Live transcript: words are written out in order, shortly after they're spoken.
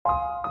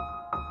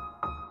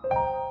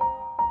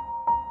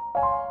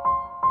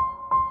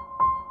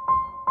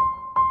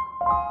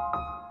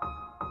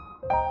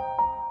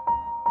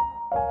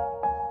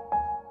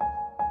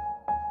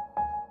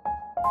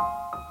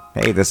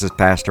Hey, this is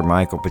Pastor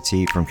Michael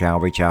Petit from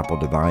Calvary Chapel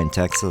Devine,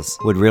 Texas.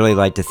 Would really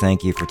like to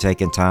thank you for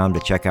taking time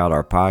to check out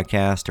our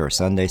podcast, our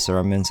Sunday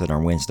sermons, and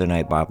our Wednesday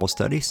night Bible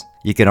studies.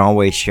 You can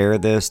always share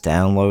this,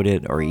 download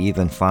it, or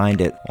even find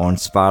it on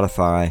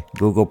Spotify,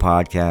 Google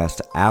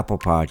Podcast, Apple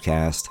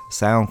Podcast,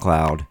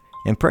 SoundCloud,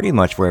 and pretty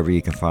much wherever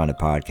you can find a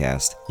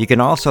podcast. You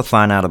can also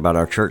find out about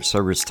our church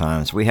service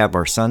times. We have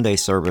our Sunday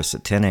service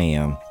at 10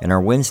 a.m. and our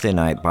Wednesday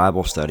night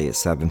Bible study at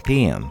 7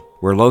 p.m.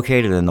 We're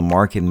located in the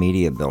Market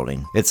Media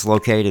Building. It's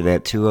located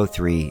at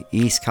 203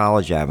 East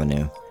College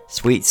Avenue,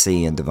 Suite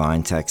C in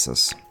Devine,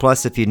 Texas.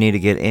 Plus, if you need to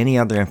get any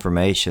other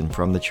information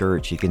from the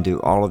church, you can do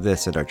all of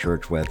this at our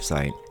church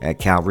website at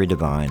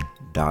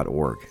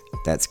calvarydevine.org.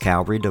 That's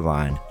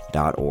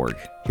calvarydevine.org.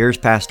 Here's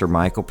Pastor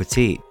Michael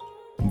Petit.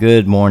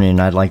 Good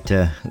morning. I'd like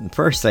to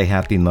first say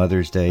Happy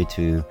Mother's Day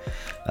to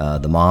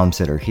the moms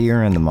that are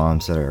here and the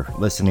moms that are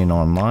listening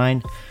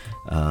online.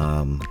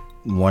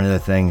 One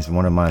of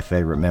my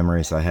favorite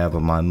memories I have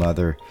of my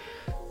mother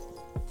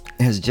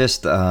is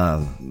just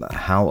how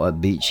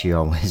upbeat she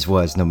always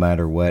was, no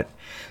matter what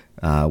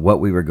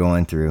we were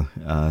going through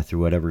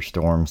whatever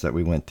storms that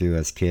we went through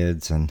as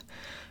kids. And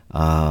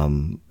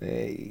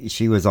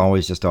she was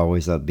always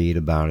upbeat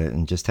about it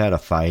and just had a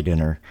fight in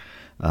her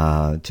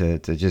to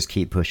just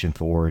keep pushing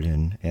forward.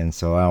 And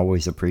so I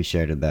always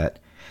appreciated that.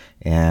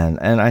 And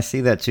I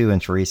see that too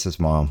in Teresa's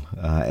mom,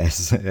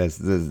 as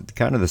the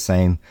kind of the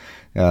same,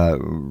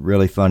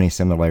 really funny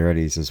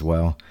similarities as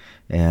well.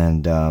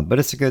 And but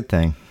it's a good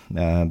thing.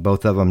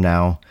 Both of them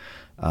now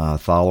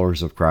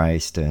followers of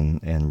Christ,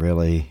 and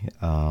really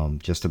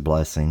just a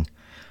blessing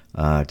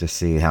to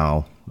see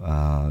how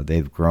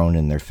they've grown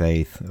in their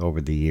faith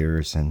over the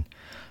years. And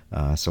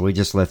so we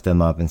just lift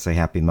them up and say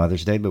Happy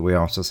Mother's Day, but we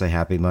also say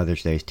Happy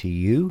Mother's Day to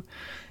you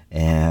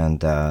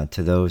and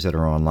to those that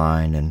are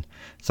online. And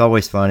it's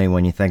always funny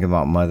when you think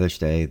about Mother's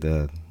Day.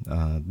 The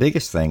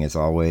biggest thing is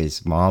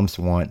always moms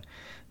want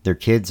their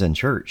kids in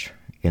church.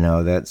 You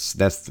know,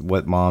 that's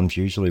what moms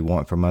usually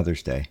want for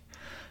Mother's Day.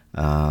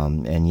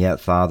 And yet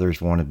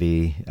fathers want to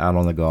be out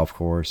on the golf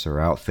course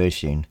or out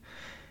fishing,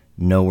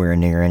 nowhere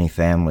near any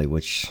family,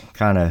 which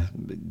kind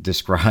of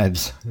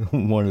describes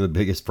one of the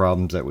biggest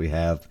problems that we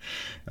have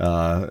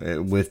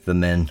with the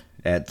men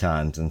at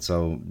times. And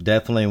so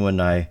definitely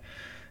when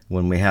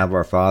we have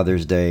our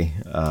Father's Day,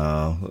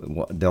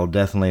 there'll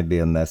definitely be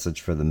a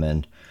message for the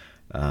men.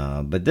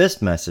 But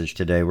this message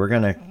today, we're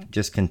going to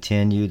just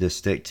continue to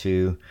stick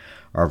to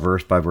our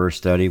verse-by-verse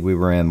study. We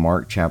were in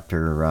Mark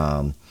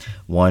chapter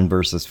 1,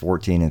 verses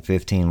 14 and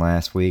 15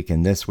 last week,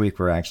 and this week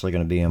we're actually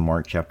going to be in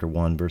Mark chapter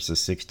 1,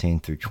 verses 16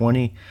 through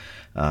 20,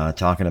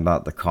 talking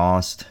about the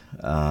cost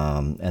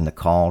and the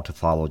call to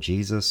follow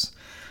Jesus,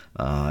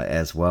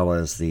 as well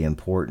as the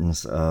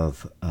importance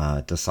of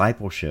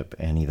discipleship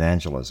and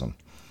evangelism.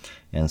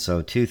 And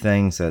so two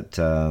things that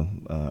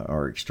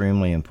are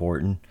extremely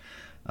important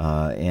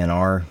in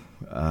our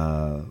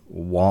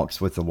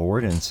walks with the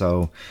Lord. And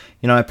so,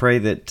 I pray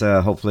that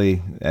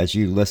hopefully as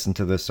you listen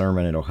to this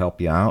sermon, it'll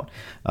help you out.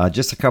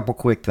 Just a couple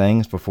quick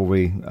things before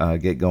we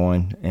get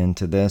going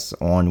into this.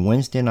 On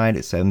Wednesday night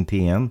at 7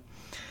 p.m.,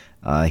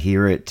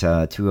 here at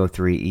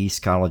 203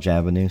 East College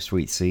Avenue,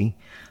 Suite C,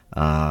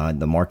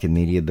 the Market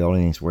Media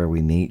Building is where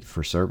we meet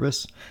for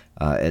service.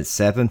 At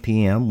 7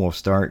 p.m., we'll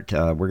start,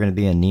 we're going to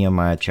be in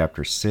Nehemiah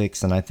chapter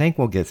 6, and I think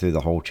we'll get through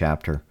the whole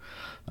chapter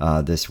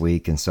this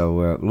week. And so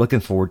we're looking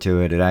forward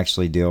to it. It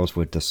actually deals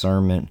with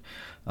discernment.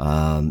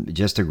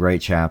 Just a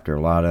great chapter. A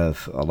lot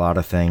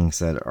of things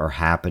that are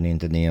happening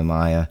to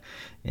Nehemiah,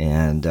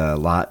 and a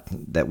lot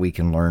that we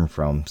can learn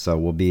from. So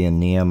we'll be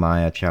in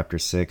Nehemiah chapter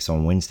 6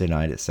 on Wednesday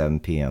night at 7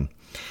 p.m.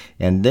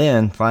 And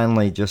then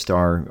finally, just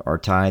our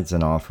tithes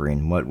and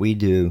offering. What we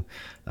do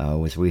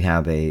is we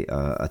have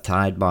a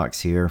tithe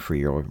box here for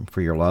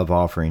your love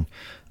offering.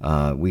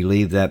 We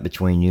leave that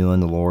between you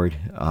and the Lord.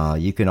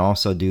 You can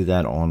also do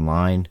that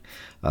online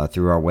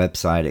through our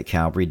website at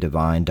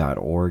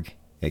calvarydevine.org.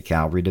 At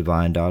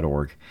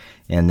calvarydevine.org.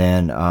 And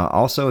then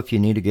also, if you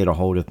need to get a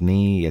hold of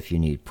me, if you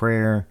need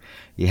prayer,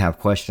 you have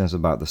questions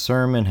about the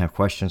sermon, have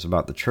questions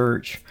about the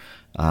church,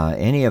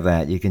 any of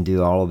that, you can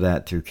do all of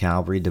that through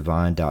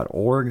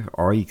calvarydevine.org,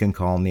 or you can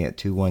call me at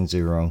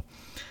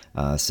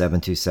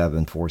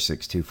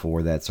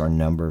 210-727-4624. That's our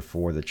number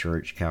for the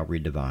church, Calvary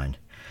Devine.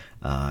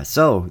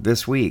 So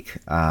this week,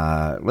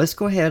 let's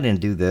go ahead and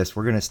do this.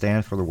 We're going to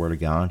stand for the Word of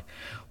God.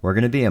 We're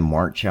going to be in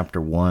Mark chapter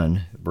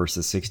 1,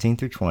 verses 16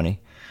 through 20.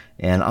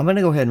 And I'm going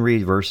to go ahead and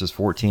read verses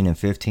 14 and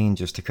 15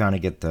 just to kind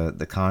of get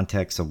the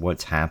context of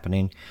what's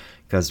happening.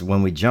 Because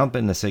when we jump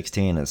into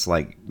 16, it's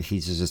like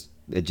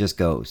it just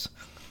goes.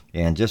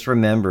 And just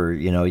remember,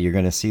 you're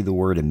going to see the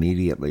word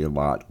immediately a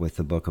lot with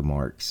the book of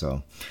Mark.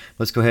 So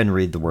let's go ahead and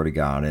read the Word of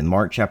God. In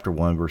Mark chapter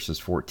 1, verses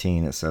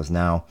 14, it says,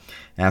 "Now,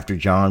 after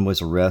John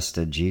was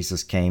arrested,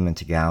 Jesus came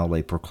into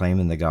Galilee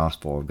proclaiming the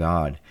gospel of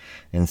God,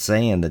 and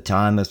saying, the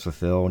time is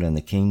fulfilled and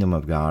the kingdom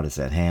of God is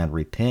at hand.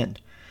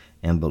 Repent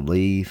and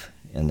believe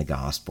in the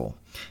gospel."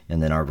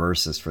 And then our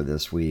verses for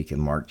this week in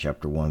Mark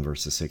chapter 1,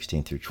 verses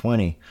 16 through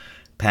 20.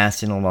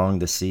 Passing along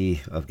the Sea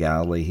of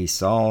Galilee, he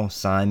saw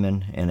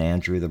Simon and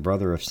Andrew, the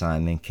brother of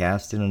Simon,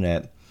 casting a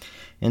net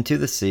into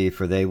the sea,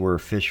 for they were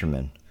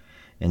fishermen.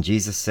 And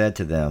Jesus said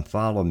to them,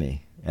 "Follow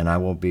me, and I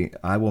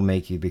will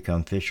make you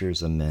become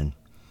fishers of men."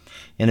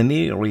 And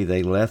immediately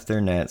they left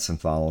their nets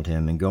and followed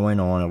him. And going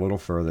on a little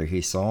further,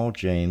 he saw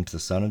James, the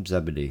son of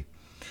Zebedee,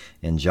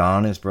 and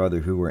John his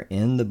brother, who were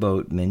in the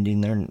boat mending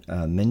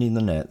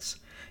the nets.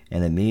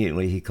 And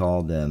immediately he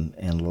called them,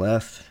 and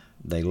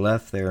they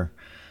left their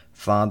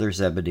father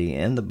Zebedee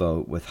in the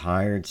boat with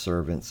hired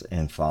servants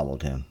and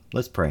followed him.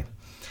 Let's pray.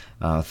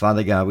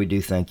 Father God, we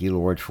do thank you,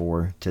 Lord,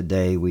 for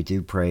today. We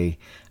do pray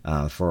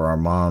for our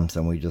moms,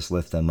 and we just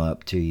lift them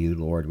up to you,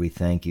 Lord. We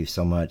thank you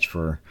so much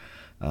for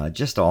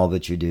just all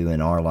that you do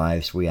in our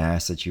lives. We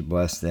ask that you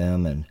bless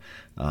them, and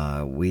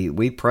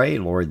we pray,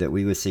 Lord, that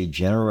we would see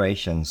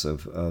generations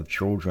of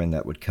children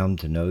that would come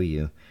to know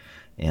you,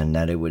 and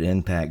that it would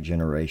impact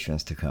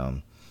generations to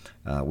come.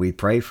 We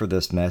pray for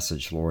this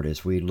message, Lord,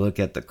 as we look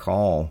at the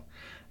call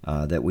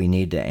that we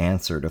need to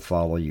answer to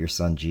follow your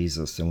Son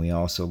Jesus, and we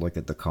also look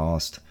at the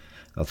cost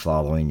of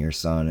following your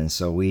Son. And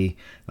so we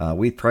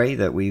pray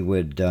that we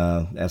would,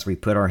 as we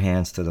put our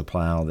hands to the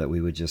plow, that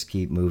we would just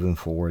keep moving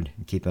forward,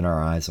 keeping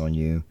our eyes on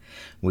you.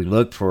 We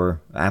look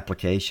for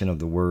application of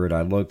the word.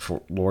 I look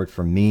for, Lord,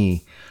 for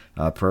me,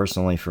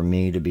 personally, for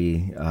me to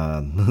be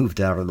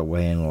moved out of the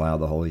way and allow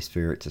the Holy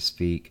Spirit to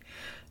speak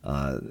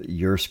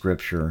your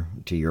scripture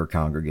to your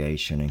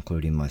congregation,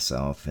 including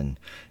myself. And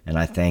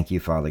I thank you,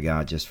 Father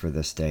God, just for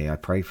this day. I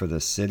pray for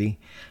this city.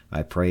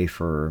 I pray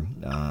for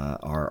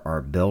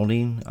our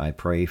building. I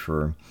pray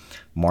for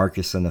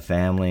Marcus and the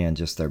family and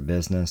just their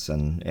business.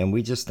 And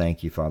we just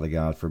thank you, Father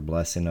God, for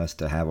blessing us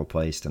to have a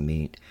place to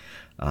meet.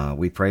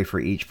 We pray for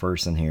each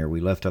person here.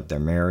 We lift up their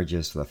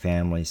marriages, the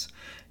families.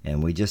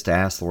 And we just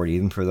ask, Lord,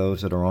 even for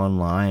those that are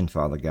online,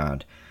 Father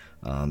God,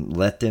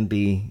 let them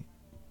be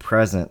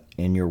present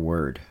in your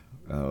word.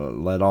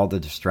 Let all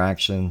the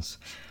distractions,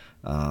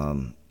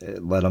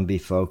 let them be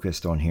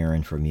focused on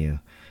hearing from you.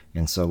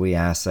 And so we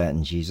ask that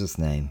in Jesus'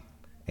 name.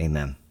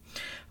 Amen.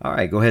 All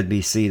right, go ahead and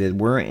be seated.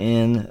 We're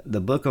in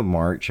the book of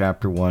Mark,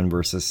 chapter 1,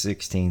 verses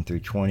 16 through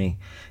 20.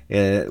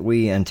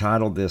 We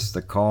entitled this,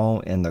 The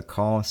Call and the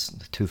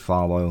Cost to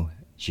Follow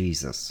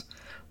Jesus.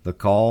 The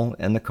Call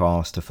and the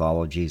Cost to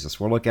Follow Jesus.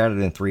 We'll look at it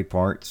in three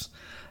parts.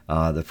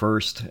 The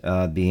first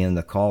being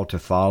the call to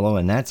follow,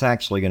 and that's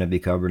actually going to be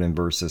covered in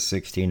verses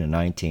 16 and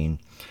 19,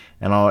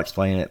 and I'll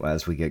explain it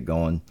as we get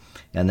going.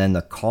 And then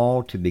the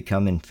call to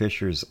becoming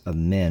fishers of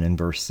men in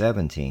verse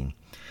 17.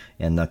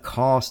 And the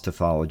cost to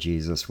follow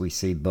Jesus, we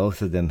see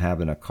both of them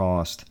having a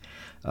cost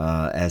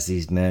as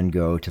these men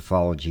go to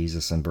follow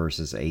Jesus in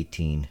verses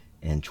 18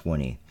 and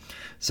 20.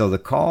 So the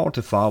call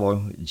to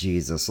follow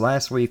Jesus.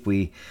 Last week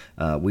we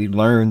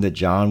learned that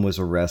John was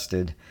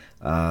arrested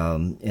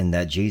and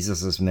that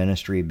Jesus'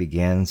 ministry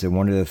begins. And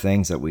one of the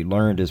things that we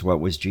learned is, what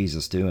was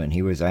Jesus doing?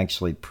 He was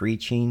actually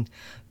preaching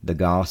the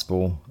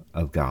gospel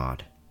of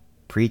God.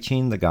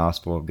 Preaching the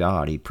gospel of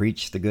God. He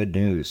preached the good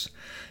news.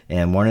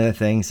 And one of the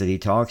things that he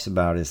talks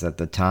about is that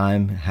the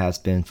time has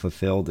been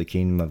fulfilled. The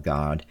kingdom of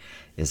God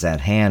is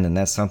at hand. And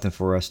that's something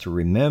for us to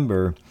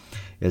remember,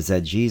 is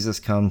that Jesus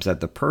comes at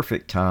the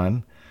perfect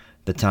time,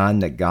 the time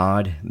that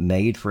God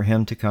made for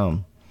him to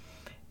come.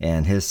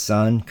 And his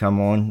Son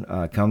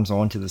comes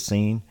onto the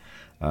scene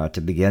to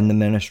begin the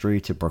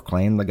ministry, to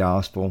proclaim the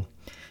gospel.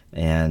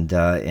 And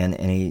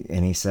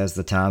he says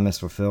the time is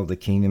fulfilled, the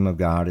kingdom of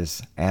God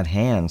is at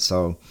hand.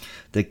 So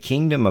the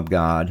kingdom of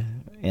God,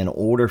 in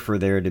order for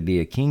there to be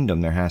a kingdom,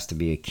 there has to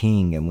be a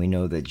king. And we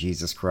know that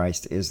Jesus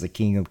Christ is the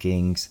King of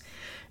Kings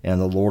and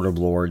the Lord of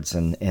Lords.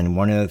 And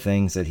one of the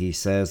things that he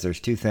says, there's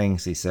two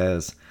things he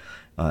says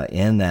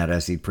in that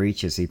as he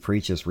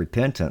preaches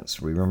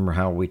repentance. Remember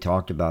how we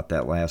talked about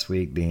that last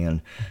week,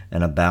 being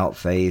an about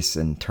face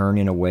and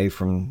turning away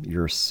from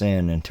your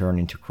sin and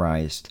turning to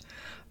Christ.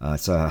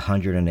 It's a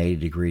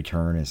 180-degree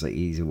turn is an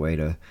easy way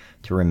to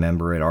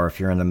remember it. Or if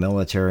you're in the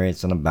military,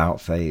 it's an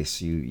about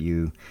face.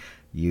 You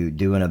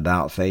do an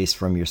about face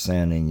from your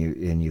sin,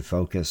 and you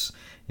focus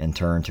and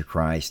turn to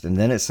Christ. And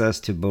then it says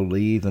to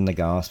believe in the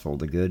gospel,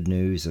 the good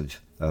news of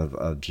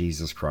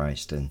Jesus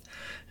Christ.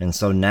 And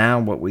so now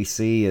what we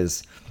see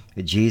is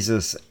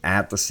Jesus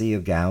at the Sea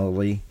of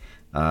Galilee,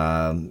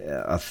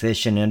 a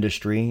fishing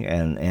industry,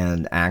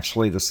 and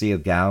actually the Sea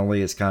of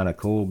Galilee is kind of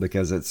cool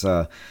because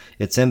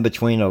it's in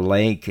between a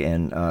lake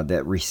and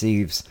that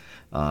receives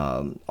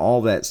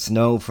all that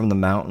snow from the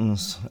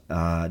mountains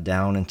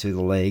down into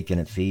the lake,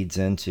 and it feeds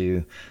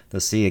into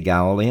the Sea of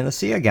Galilee. And the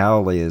Sea of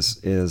Galilee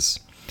is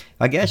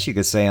I guess you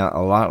could say a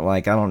lot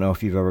like, I don't know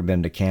if you've ever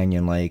been to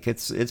Canyon Lake.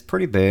 It's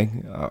pretty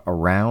big,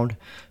 around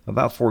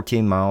about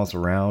 14 miles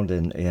around,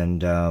 and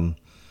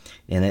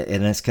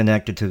it's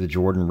connected to the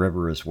Jordan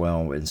River as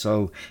well. And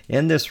so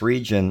in this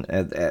region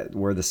at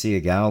where the Sea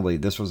of Galilee,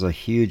 this was a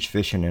huge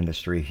fishing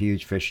industry, a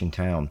huge fishing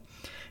town.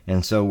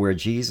 And so where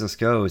Jesus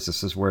goes,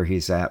 this is where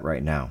he's at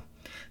right now.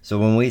 So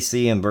when we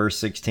see in verse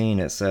 16,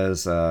 it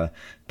says,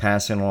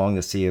 passing along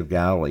the Sea of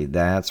Galilee,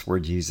 that's where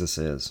Jesus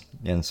is.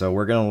 And so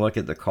we're going to look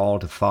at the call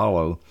to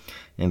follow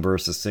in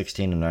verses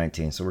 16 and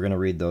 19. So we're going to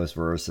read those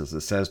verses.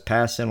 It says,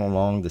 "Passing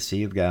along the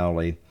Sea of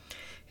Galilee,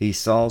 he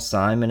saw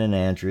Simon and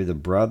Andrew, the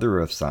brother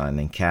of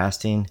Simon,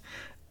 casting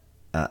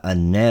a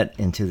net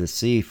into the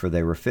sea, for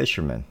they were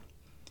fishermen."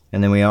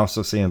 And then we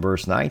also see in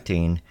verse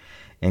 19,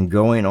 "And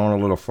going on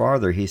a little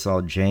farther, he saw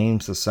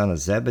James the son of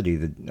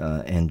Zebedee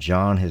and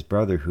John his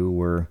brother, who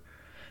were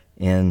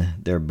in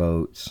their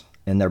boat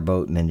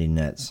mending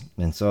nets."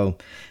 And so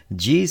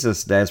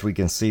Jesus, as we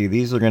can see,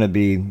 these are going to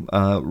be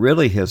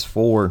really his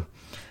four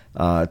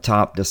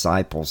top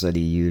disciples that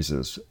he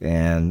uses.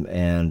 And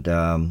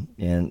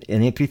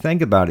if you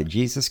think about it,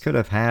 Jesus could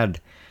have had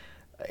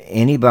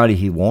anybody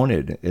he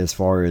wanted, as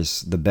far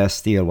as the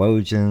best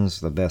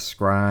theologians, the best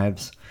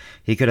scribes.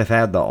 He could have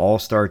had the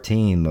all-star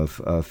team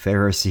of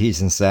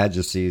Pharisees and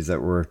Sadducees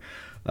that were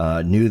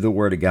knew the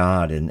Word of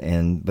God,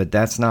 but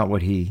that's not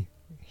what he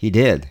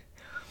did.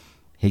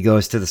 He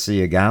goes to the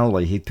Sea of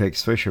Galilee. He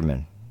picks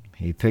fishermen.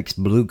 He picks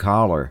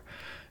blue-collar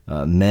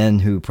men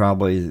who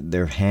probably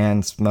their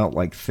hands smelt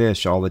like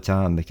fish all the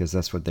time, because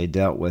that's what they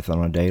dealt with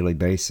on a daily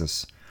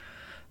basis.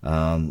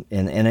 And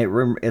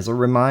it's a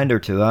reminder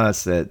to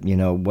us that,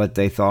 what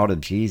they thought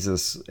of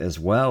Jesus as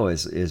well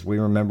is we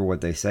remember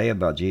what they say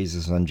about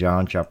Jesus in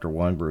John chapter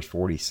 1, verse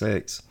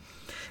 46.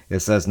 It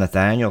says,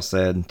 "Nathanael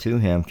said to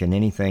him, 'Can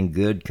anything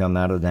good come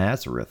out of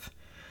Nazareth?'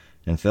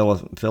 And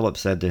Philip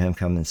said to him,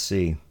 'Come and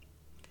see.'"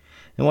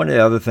 And one of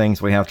the other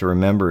things we have to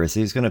remember is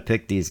he's going to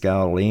pick these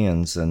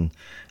Galileans, and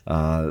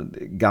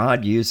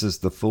God uses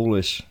the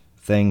foolish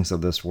things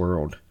of this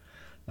world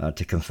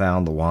to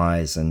confound the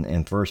wise. And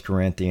in 1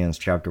 Corinthians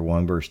chapter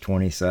 1, verse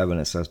 27,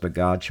 it says, "But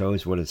God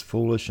chose what is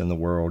foolish in the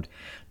world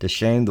to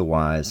shame the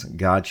wise.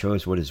 God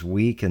chose what is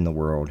weak in the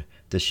world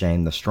to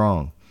shame the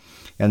strong."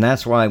 And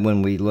that's why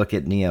when we look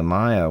at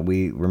Nehemiah,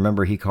 we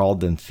remember he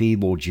called them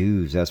feeble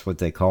Jews. That's what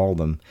they called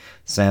them,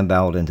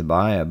 Sanballat and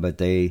Tobiah. But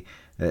they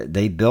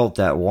built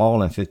that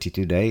wall in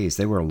 52 days.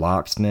 They were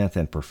locksmith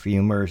and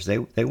perfumers.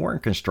 They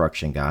weren't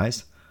construction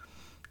guys.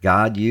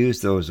 God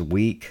used those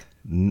weak,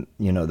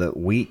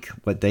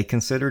 what they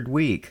considered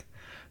weak,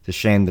 to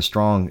shame the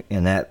strong,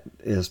 and that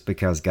is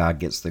because God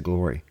gets the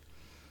glory,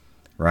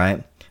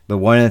 right? But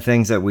one of the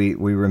things that we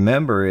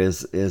remember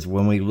is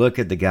when we look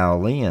at the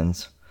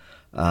Galileans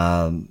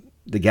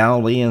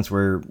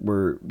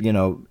were,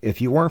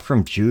 if you weren't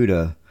from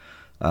Judah,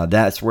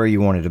 that's where you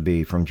wanted to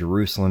be, from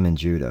Jerusalem and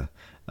Judah.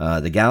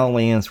 The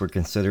Galileans were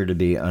considered to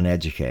be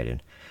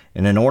uneducated.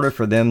 And in order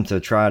for them to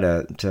try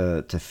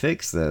to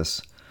fix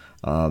this,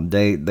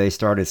 they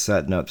started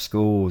setting up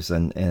schools,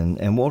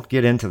 and we'll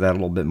get into that a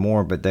little bit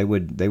more, but they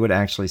would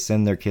actually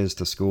send their kids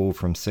to school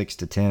from 6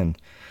 to 10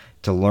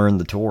 to learn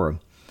the Torah.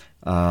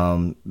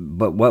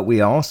 But what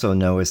we also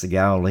know is the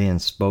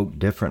Galileans spoke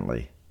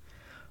differently,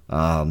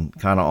 kind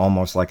of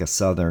almost like a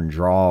southern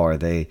drawl, or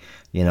they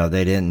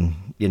didn't,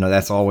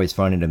 that's always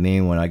funny to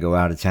me when I go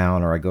out of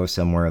town or I go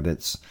somewhere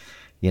that's,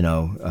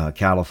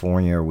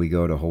 California, or we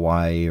go to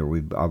Hawaii, or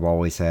I've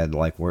always had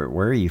like, where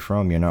are you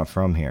from? You're not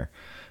from here.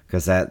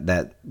 Because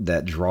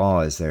that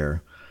draw is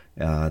there,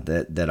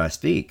 that I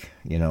speak.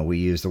 We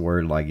use the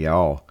word like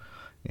y'all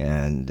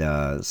and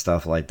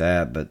stuff like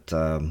that. But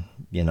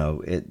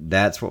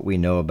that's what we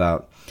know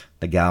about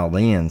the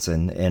Galileans.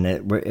 And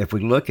if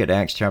we look at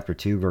Acts chapter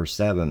 2, verse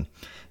 7,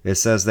 it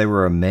says they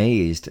were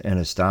amazed and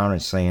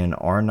astonished, saying,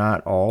 "Are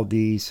not all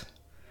these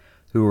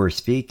who are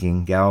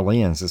speaking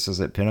Galileans?" This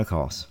is at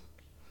Pentecost.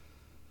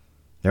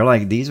 They're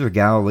like, these are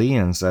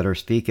Galileans that are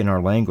speaking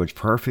our language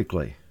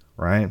perfectly,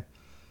 right?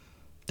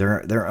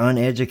 They're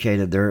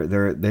uneducated.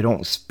 They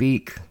don't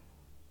speak.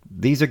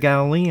 These are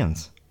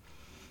Galileans,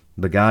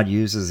 but God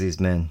uses these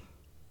men,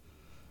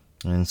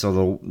 and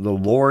so the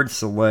Lord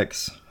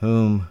selects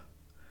whom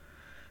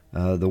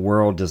the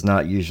world does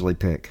not usually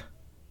pick,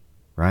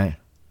 right?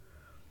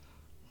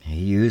 He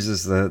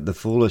uses the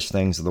foolish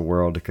things of the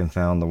world to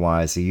confound the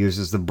wise. He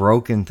uses the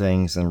broken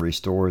things and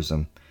restores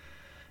them,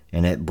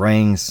 and it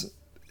brings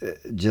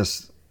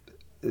just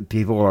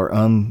people are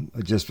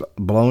just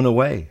blown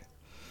away.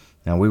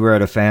 Now, we were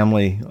at a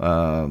family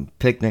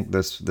picnic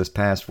this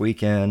past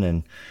weekend,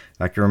 and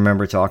I can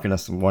remember talking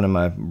to one of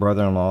my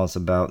brother-in-laws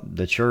about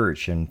the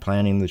church and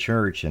planning the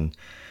church, and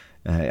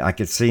I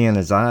could see in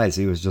his eyes,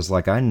 he was just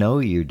like, "I know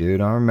you, dude.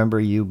 I remember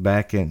you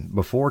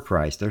before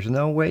Christ. There's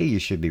no way you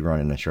should be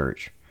running a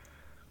church."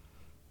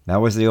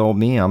 That was the old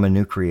me. I'm a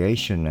new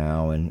creation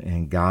now,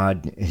 and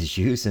God is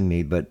using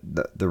me. But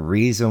the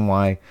reason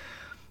why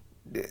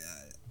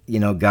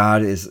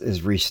God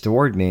is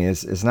restored me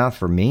is not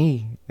for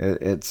me.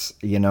 It's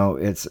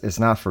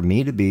not for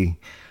me to be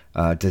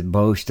to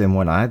boast in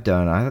what I've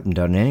done. I haven't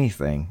done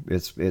anything.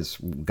 It's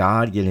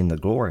God getting the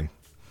glory.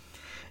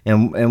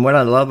 And what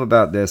I love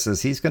about this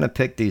is he's going to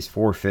pick these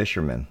four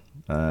fishermen.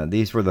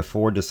 These were the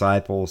four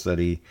disciples that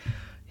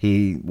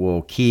he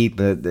will keep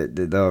on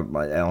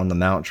the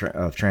Mount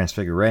of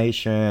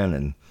Transfiguration,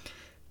 and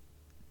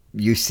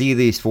you see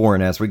these four,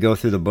 and as we go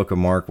through the book of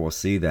Mark, we'll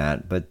see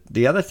that. But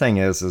the other thing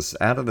is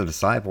out of the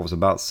disciples,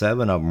 about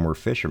 7 of them were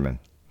fishermen.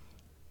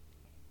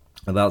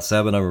 About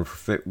 7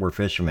 of them were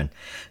fishermen.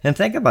 And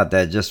think about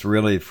that just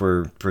really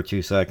for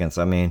 2 seconds.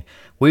 I mean,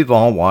 we've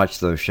all watched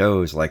those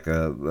shows like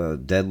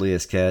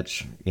Deadliest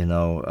Catch,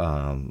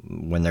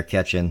 when they're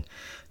catching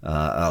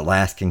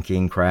Alaskan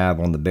king crab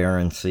on the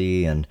Bering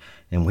Sea, and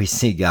we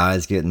see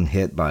guys getting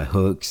hit by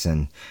hooks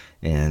and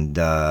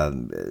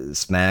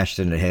smashed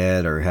in the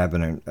head, or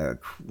having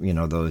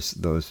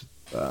those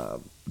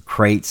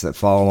crates that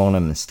fall on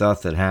them and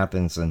stuff that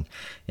happens, and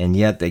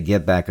yet they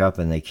get back up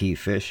and they keep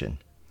fishing.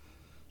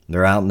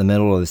 They're out in the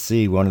middle of the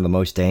sea, one of the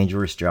most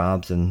dangerous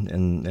jobs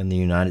in the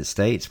United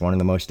States, one of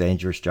the most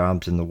dangerous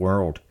jobs in the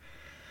world.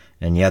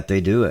 And yet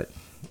they do it.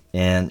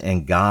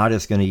 And God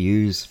is going to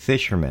use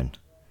fishermen.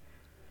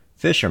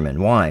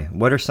 Fishermen, why?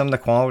 What are some of the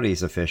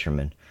qualities of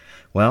fishermen?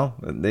 Well,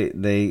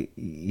 they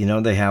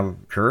have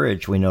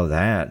courage, we know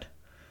that.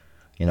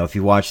 If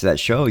you watch that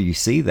show, you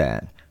see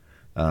that.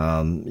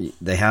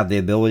 They have the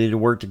ability to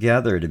work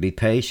together, to be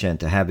patient,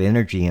 to have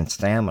energy and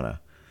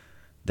stamina.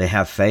 They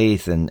have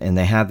faith, and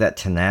they have that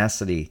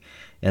tenacity,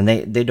 and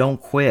they don't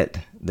quit.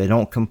 They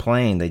don't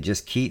complain. They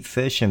just keep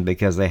fishing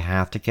because they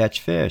have to catch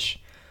fish.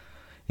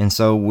 And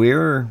so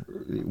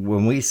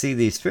when we see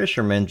these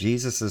fishermen,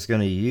 Jesus is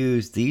going to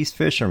use these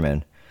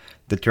fishermen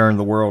to turn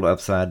the world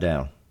upside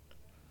down.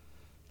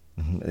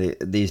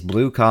 These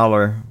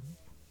blue-collar,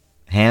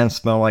 hands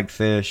smell like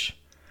fish,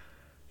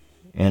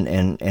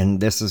 and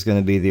this is going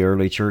to be the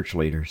early church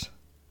leaders.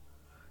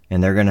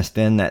 And they're going to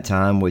spend that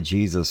time with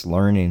Jesus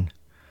learning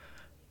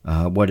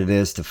what it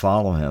is to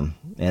follow him.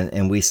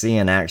 And we see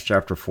in Acts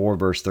chapter 4,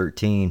 verse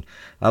 13,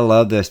 I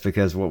love this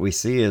because what we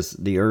see is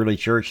the early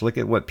church. Look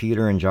at what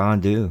Peter and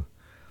John do.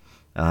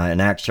 In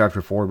Acts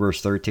chapter 4,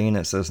 verse 13,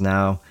 it says,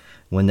 "Now,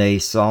 when they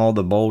saw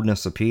the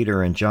boldness of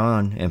Peter and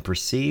John and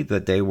perceived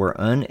that they were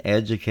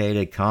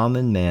uneducated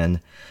common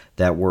men,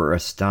 that were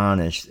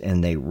astonished,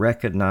 and they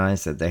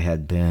recognized that they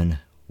had been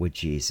with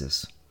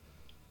Jesus."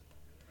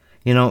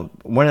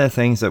 One of the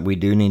things that we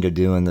do need to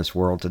do in this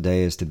world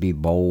today is to be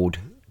bold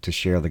to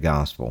share the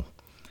gospel.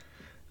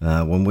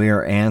 When we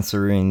are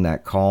answering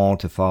that call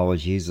to follow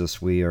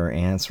Jesus, we are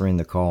answering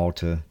the call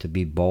to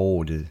be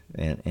bold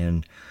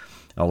and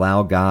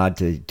allow God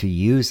to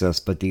use us.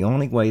 But the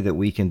only way that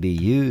we can be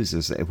used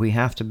is that we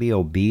have to be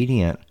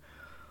obedient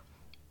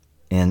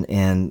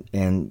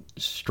and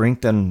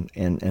strengthen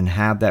and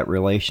have that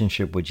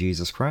relationship with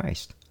Jesus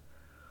Christ.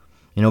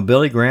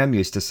 Billy Graham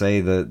used to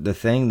say the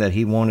thing that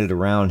he wanted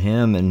around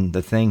him, and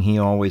the thing he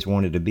always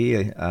wanted to be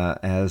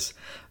as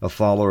a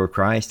follower of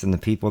Christ, and the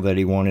people that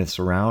he wanted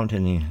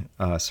surrounding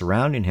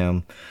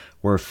him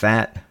were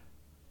fat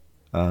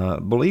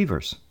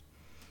believers.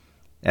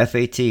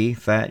 F-A-T,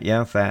 fat,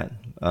 yeah, fat,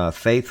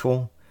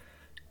 faithful,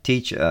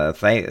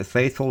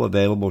 faithful,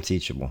 available,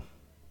 teachable.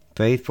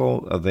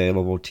 Faithful,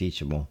 available,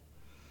 teachable.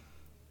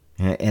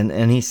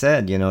 And he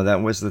said,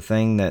 that was the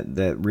thing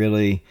that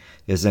really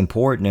is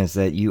important, is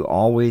that you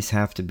always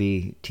have to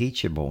be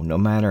teachable, no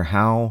matter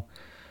how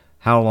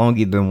long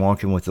you've been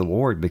walking with the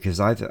Lord. Because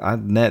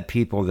I've met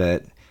people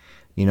that,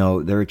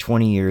 they're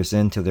 20 years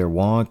into their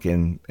walk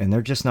and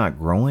they're just not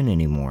growing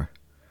anymore.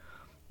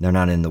 They're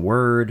not in the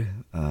Word.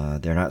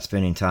 They're not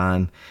spending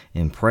time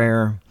in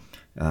prayer.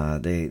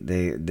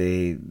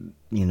 They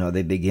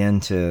begin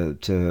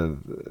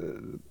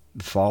to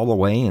fall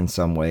away in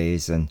some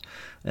ways, and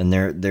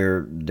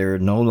they're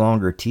no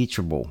longer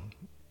teachable.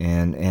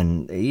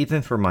 And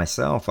even for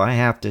myself, I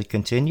have to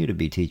continue to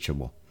be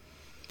teachable.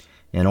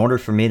 In order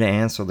for me to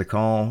answer the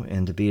call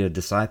and to be a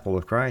disciple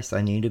of Christ,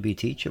 I need to be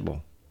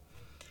teachable.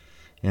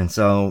 And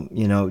so,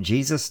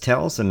 Jesus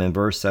tells them in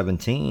verse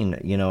 17,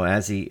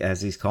 as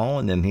he's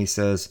calling them, he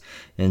says,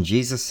 "And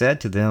Jesus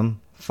said to them,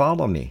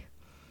 'Follow me,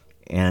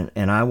 and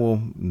I will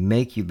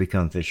make you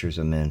become fishers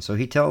of men.'" So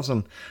he tells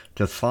them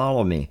to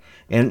follow me.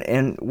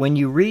 And when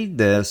you read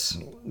this,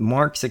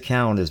 Mark's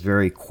account is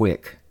very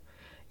quick,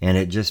 and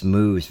it just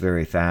moves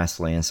very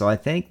fastly. And so I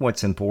think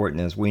what's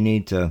important is we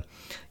need to,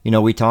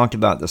 we talked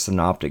about the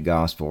synoptic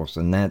gospels,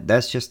 and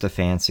that's just a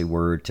fancy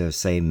word to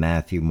say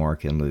Matthew,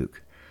 Mark, and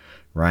Luke,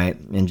 right?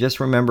 And just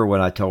remember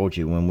what I told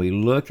you. When we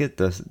look at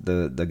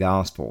the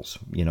gospels,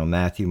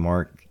 Matthew,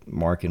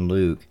 Mark, and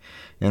Luke,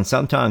 and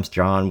sometimes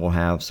John will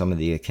have some of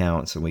the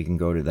accounts, and we can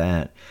go to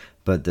that.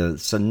 But the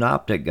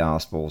synoptic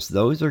gospels,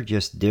 those are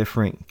just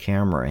different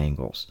camera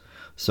angles.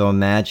 So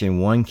imagine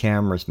one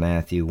camera's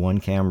Matthew, one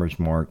camera's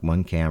Mark,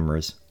 one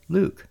camera's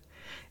Luke.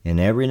 And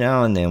every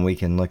now and then we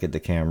can look at the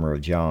camera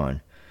of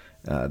John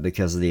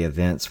because the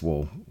events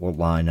will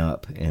line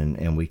up,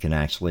 and we can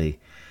actually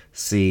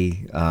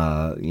see,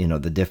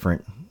 the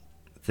different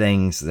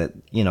things that,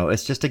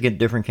 it's just a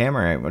different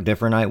camera, a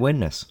different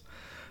eyewitness,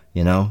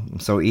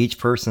 So each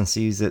person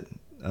sees it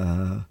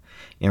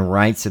and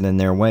writes it in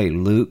their way.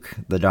 Luke,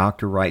 the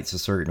doctor, writes a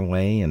certain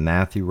way, and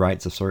Matthew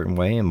writes a certain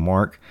way, and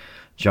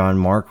John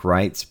Mark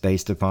writes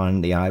based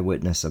upon the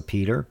eyewitness of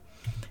Peter.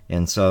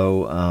 And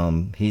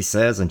so he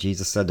says, and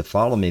Jesus said to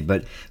follow me.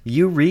 But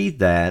you read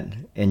that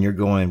and you're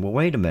going, well,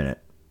 wait a minute.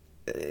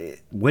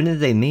 When did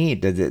they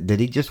meet? Did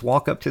he just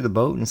walk up to the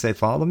boat and say,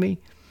 follow me?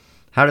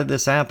 How did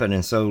this happen?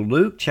 And so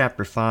Luke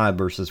chapter 5,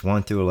 verses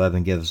 1 through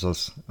 11 gives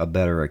us a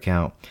better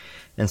account.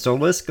 And so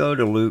let's go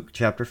to Luke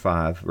chapter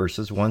 5,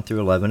 verses 1 through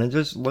 11,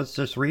 and let's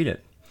just read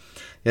it.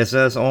 It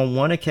says, on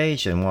one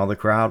occasion, while the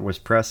crowd was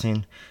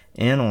pressing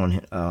in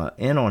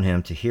on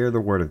him to hear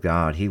the word of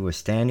God, he was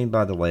standing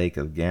by the lake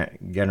of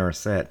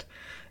Gennesaret,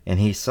 and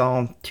he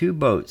saw two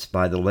boats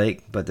by the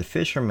lake, but the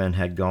fishermen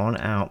had gone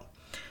out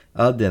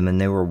of them, and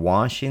they were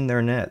washing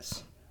their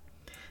nets.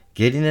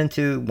 Getting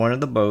into one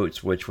of the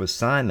boats, which was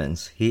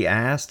Simon's, he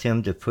asked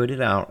him to put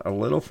it out a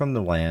little from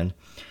the land,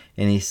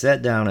 and he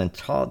sat down and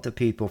taught the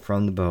people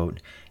from the boat.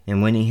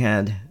 And when he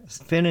had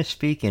finished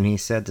speaking, he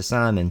said to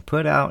Simon,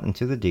 put out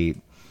into the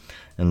deep,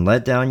 and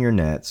let down your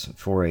nets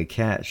for a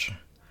catch.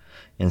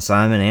 And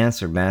Simon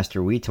answered,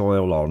 Master, we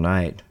toiled all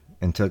night,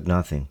 and took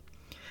nothing.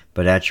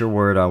 But at your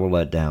word I will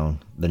let down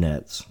the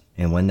nets.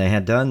 And when they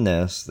had done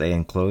this, they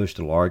enclosed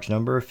a large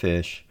number of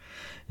fish,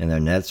 and their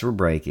nets were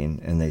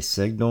breaking, and they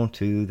signaled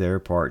to their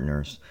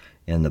partners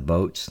in the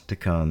boats to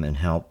come and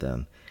help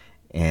them.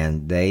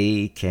 And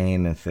they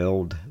came and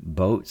filled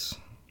both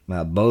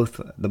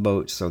the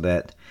boats, so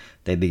that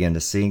they began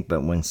to sink.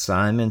 But when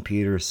Simon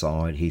Peter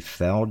saw it, he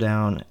fell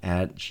down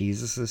at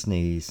Jesus'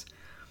 knees,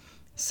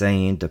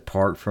 saying,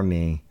 depart from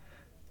me,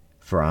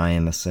 for I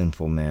am a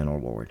sinful man, O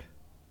Lord.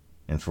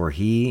 And for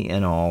he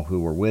and all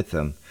who were with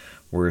him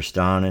were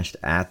astonished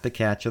at the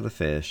catch of the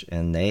fish,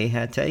 and they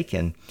had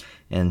taken,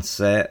 and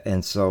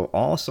so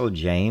also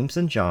James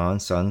and John,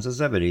 sons of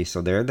Zebedee,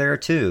 so they're there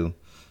too,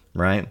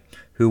 right?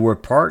 Who were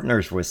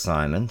partners with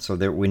Simon. So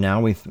that we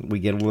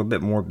get a little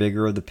bit more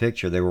bigger of the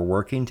picture. They were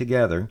working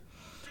together,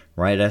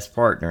 right, as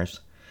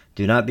partners.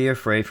 Do not be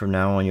afraid, from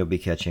now on you'll be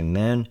catching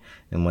men.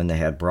 And when they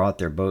had brought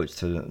their boats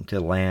to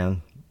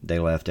land, they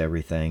left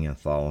everything and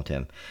followed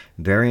him.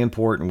 Very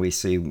important. We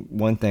see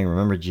one thing.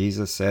 Remember,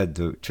 Jesus said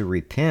to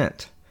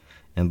repent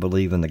and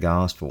believe in the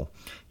gospel.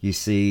 You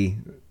see,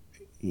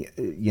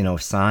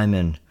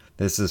 Simon,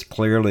 this is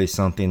clearly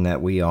something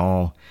that we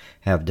all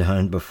have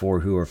done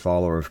before who are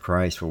followers of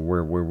Christ,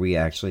 where we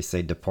actually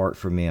say, depart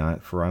from me,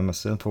 for I'm a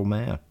sinful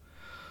man.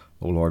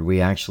 Oh Lord, we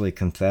actually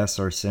confess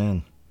our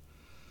sin.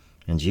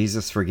 And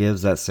Jesus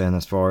forgives that sin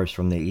as far as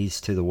from the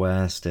east to the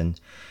west. And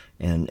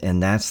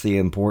that's the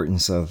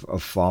importance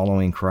of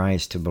following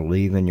Christ, to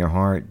believe in your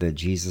heart that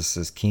Jesus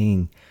is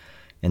King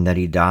and that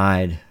he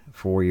died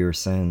for your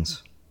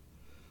sins.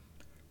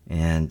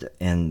 And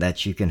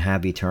that you can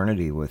have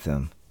eternity with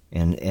him.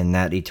 And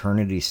that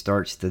eternity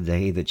starts the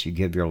day that you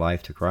give your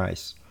life to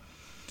Christ.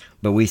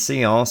 But we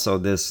see also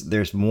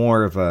there's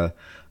more of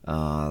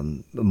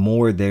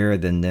more there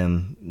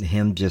than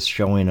him just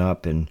showing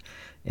up and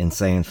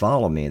saying,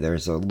 follow me.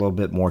 There's a little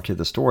bit more to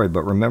the story.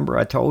 But remember,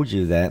 I told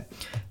you that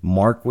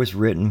Mark was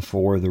written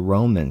for the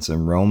Romans,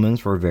 and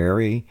Romans were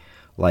very,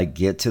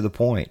 get to the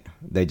point.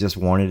 They just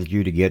wanted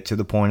you to get to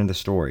the point of the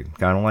story,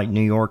 kind of like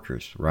New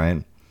Yorkers,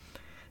 right?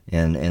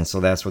 And so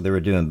that's what they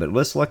were doing. But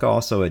let's look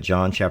also at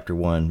John chapter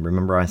 1.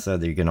 Remember, I said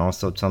that you can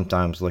also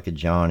sometimes look at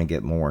John and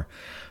get more.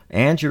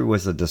 Andrew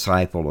was a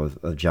disciple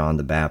of John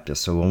the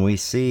Baptist. So when we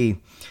see,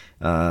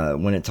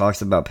 when it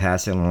talks about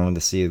passing along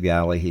the Sea of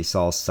Galilee, he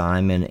saw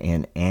Simon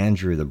and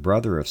Andrew, the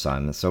brother of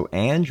Simon. So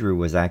Andrew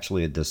was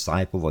actually a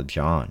disciple of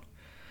John.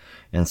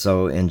 And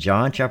so in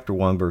John chapter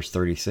 1, verse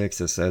 36,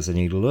 it says, and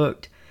he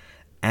looked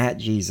at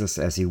Jesus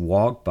as he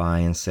walked by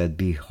and said,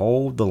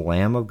 behold the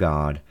Lamb of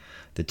God.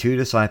 The two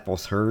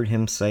disciples heard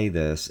him say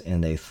this,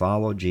 and they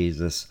followed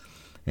Jesus.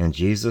 And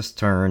Jesus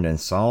turned and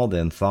saw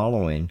them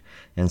following,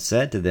 and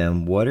said to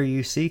them, what are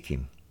you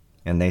seeking?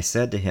 And they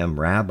said to him,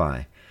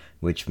 Rabbi,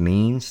 which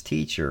means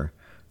teacher,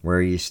 where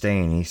are you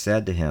staying? He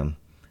said to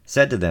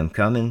them,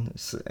 come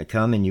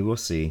and you will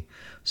see.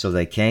 So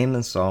they came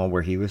and saw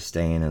where he was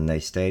staying, and they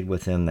stayed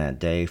with him that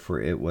day,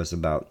 for it was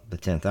about the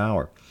 10th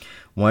hour.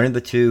 One of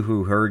the two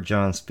who heard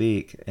John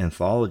speak and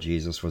followed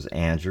Jesus was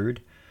Andrew,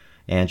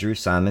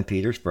 Simon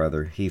Peter's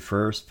brother. He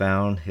first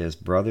found his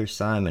brother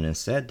Simon and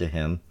said to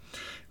him,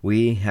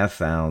 we have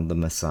found the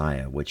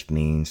Messiah, which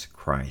means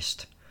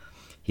Christ.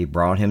 He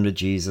brought him to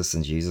Jesus,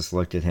 and Jesus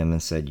looked at him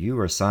and said, you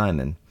are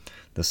Simon,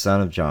 the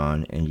son of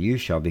John, and you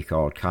shall be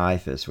called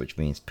Caiaphas, which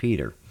means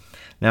Peter.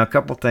 Now, a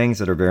couple things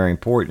that are very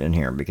important in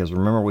here, because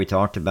remember we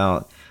talked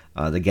about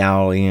the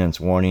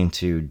Galileans wanting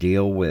to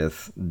deal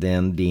with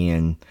them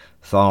being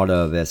thought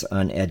of as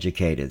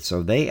uneducated.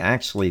 So they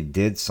actually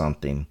did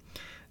something.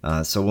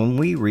 So when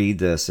we read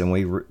this and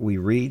we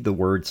read the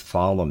words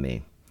follow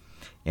me,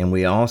 and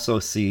we also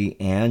see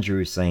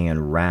Andrew saying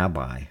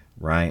rabbi,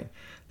 right?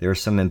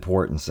 There's some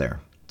importance there.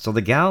 So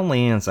the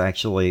Galileans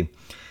actually,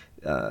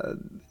 to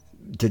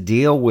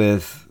deal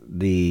with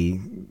the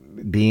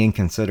being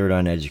considered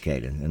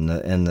uneducated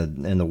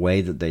and the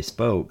way that they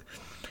spoke,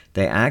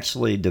 they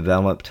actually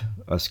developed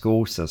a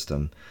school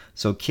system.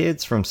 So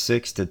kids from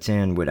 6 to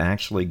 10 would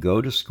actually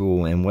go to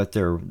school, and what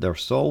their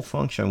sole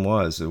function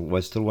was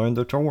to learn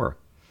the Torah.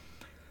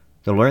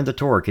 To learn the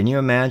Torah. Can you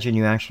imagine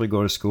you actually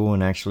go to school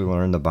and actually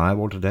learn the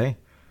Bible today?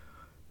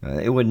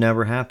 It would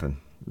never happen,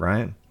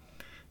 right?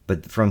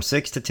 But from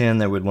 6 to 10,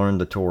 they would learn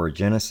the Torah: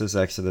 Genesis,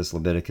 Exodus,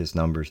 Leviticus,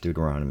 Numbers,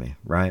 Deuteronomy,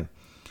 right?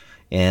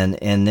 And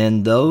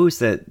then those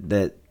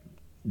that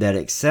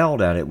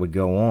excelled at it would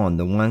go on.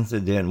 The ones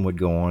that didn't would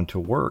go on to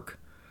work.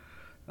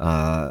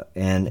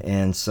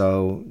 And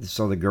so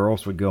the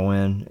girls would go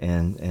in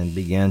and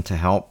begin to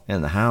help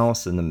in the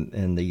house,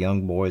 and the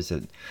young boys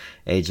at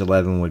age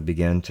 11 would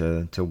begin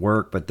to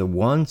work. But the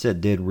ones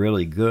that did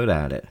really good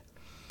at it,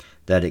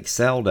 that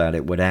excelled at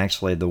it, would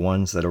actually, the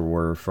ones that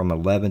were from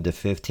 11 to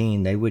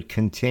 15, they would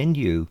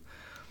continue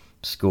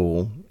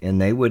school, and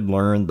they would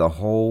learn the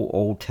whole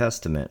Old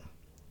Testament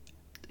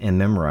and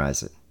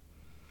memorize it.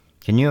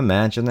 Can you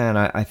imagine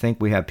that? I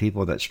think we have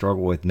people that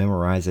struggle with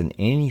memorizing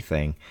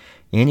anything,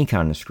 any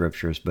kind of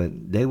scriptures, but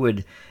they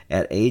would,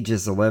 at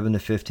ages 11 to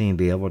 15,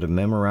 be able to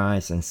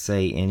memorize and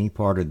say any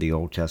part of the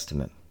Old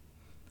Testament.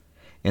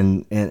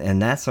 And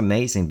that's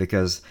amazing,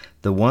 because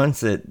the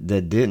ones that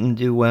didn't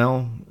do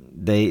well,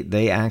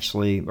 they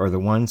actually, or the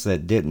ones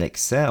that didn't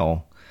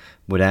excel,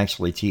 would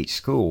actually teach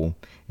school,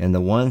 and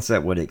the ones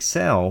that would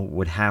excel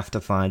would have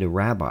to find a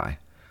rabbi.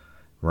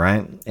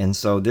 Right? And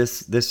so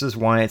this is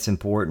why it's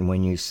important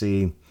when you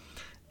see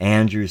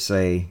Andrew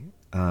say,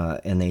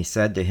 and they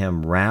said to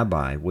him,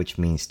 Rabbi, which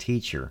means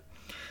teacher.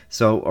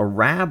 So a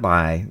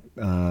rabbi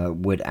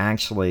would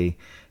actually,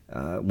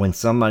 when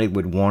somebody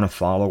would want to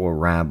follow a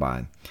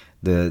rabbi,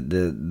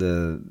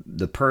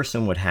 the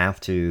person would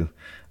have to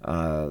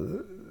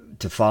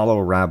follow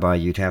a rabbi,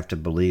 you'd have to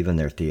believe in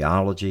their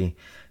theology,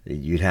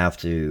 you'd have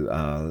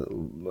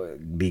to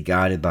be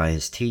guided by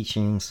his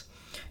teachings.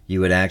 You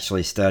would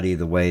actually study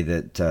the way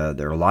that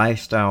their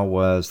lifestyle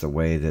was, the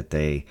way that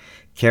they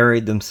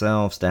carried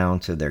themselves down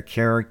to their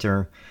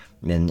character,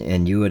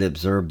 and you would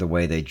observe the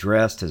way they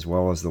dressed as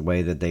well as the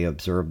way that they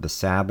observed the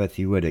Sabbath.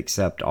 You would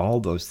accept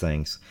all those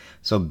things.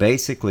 So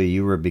basically,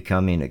 you were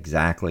becoming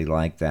exactly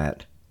like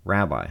that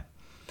rabbi.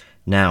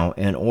 Now,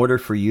 in order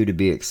for you to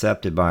be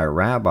accepted by a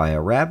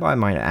rabbi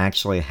might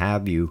actually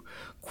have you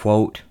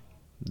quote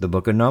the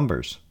book of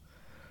Numbers,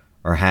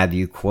 or have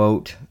you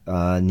quote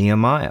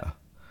Nehemiah.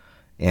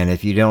 And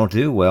if you don't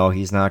do well,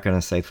 he's not going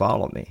to say,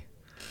 follow me.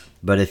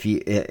 But if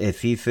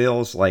he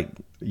feels like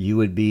you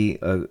would be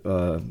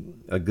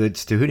a good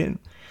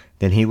student,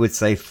 then he would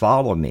say,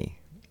 follow me.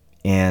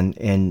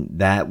 And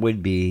that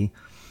would be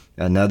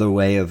another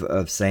way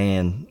of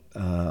saying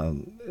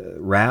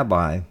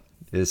rabbi.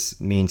 This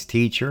means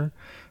teacher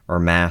or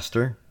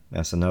master.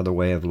 That's another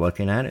way of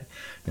looking at it.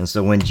 And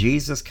so when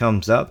Jesus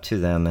comes up to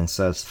them and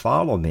says,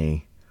 follow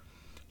me,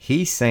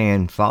 he's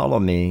saying, follow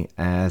me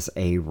as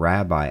a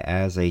rabbi,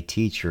 as a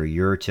teacher.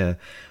 You're to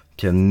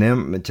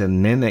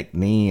mimic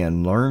me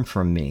and learn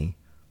from me.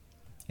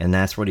 And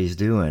that's what he's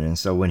doing. And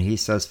so when he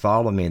says,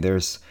 follow me,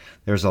 there's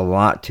a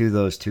lot to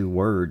those two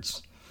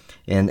words.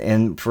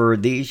 And for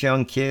these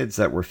young kids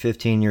that were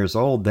 15 years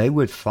old, they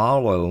would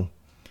follow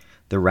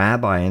the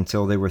rabbi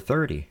until they were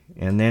 30.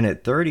 And then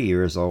at 30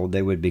 years old,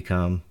 they would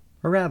become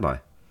a rabbi.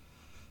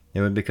 They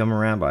would become a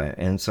rabbi.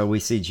 And so we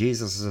see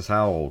Jesus is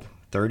how old?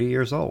 30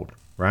 years old.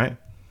 Right?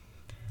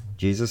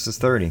 Jesus is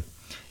 30.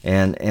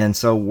 And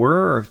so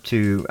we're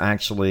to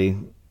actually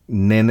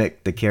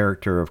mimic the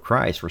character of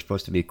Christ. We're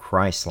supposed to be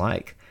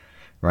Christ-like,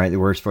 right?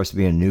 We're supposed to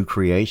be a new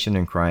creation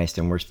in Christ,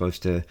 and we're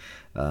supposed to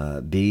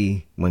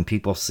be, when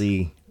people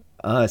see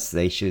us,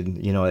 they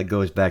should, it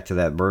goes back to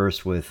that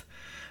verse with,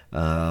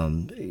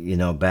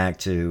 back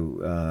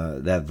to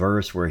that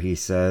verse where he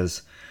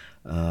says,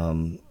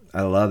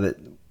 I love it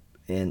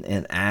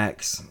in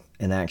Acts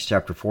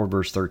chapter 4,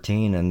 verse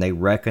 13, and they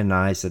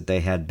recognized that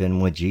they had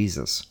been with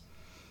Jesus,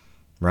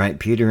 right?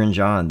 Peter and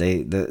John,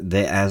 they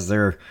as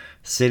they're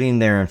sitting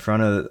there in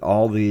front of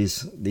all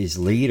these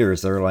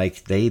leaders, they're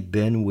like, they've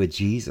been with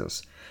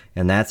Jesus.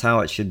 And that's how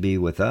it should be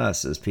with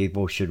us, as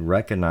people should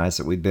recognize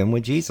that we've been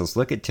with Jesus.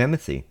 Look at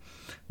Timothy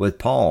with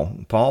Paul.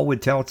 Paul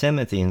would tell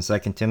Timothy in 2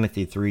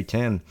 Timothy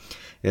 3:10,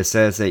 it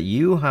says that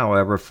you,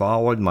 however,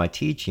 followed my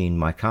teaching,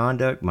 my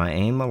conduct, my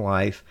aim of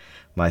life,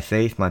 my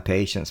faith, my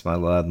patience, my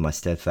love, my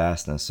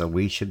steadfastness. So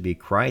we should be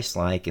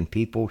Christ-like, and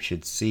people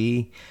should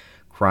see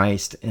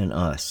Christ in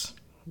us,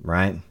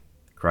 right?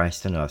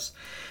 Christ in us.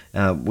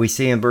 We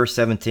see in verse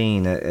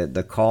 17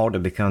 the call to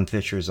become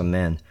fishers of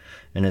men.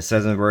 And it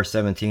says in verse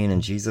 17,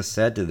 and Jesus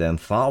said to them,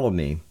 follow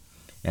me,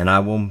 and I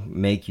will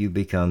make you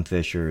become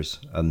fishers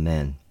of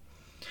men.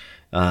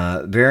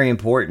 Very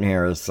important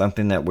here is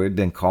something that we've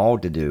been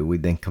called to do.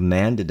 We've been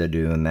commanded to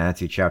do in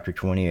Matthew chapter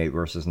 28,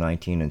 verses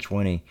 19 and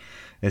 20.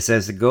 It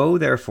says, go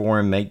therefore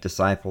and make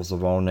disciples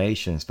of all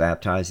nations,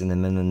 baptizing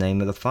them in the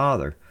name of the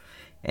Father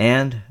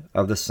and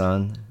of the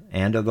Son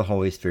and of the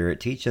Holy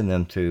Spirit, teaching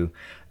them to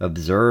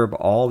observe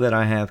all that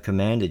I have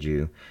commanded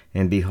you.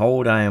 And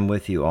behold, I am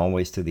with you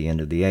always to the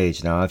end of the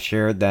age. Now, I've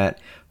shared that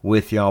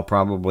with y'all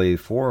probably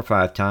 4 or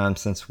 5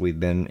 times since we've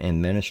been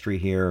in ministry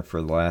here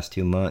for the last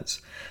 2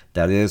 months.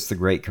 That is the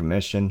Great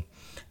Commission.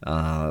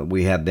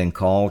 We have been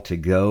called to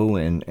go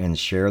and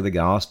share the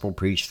gospel,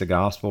 preach the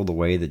gospel the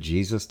way that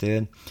Jesus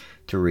did,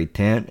 to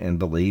repent and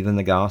believe in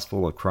the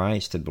gospel of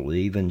Christ, to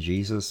believe in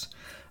Jesus.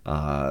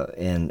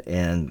 And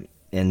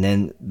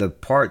then the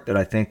part that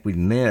I think we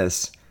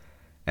miss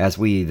as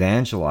we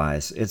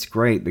evangelize, it's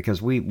great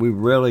because we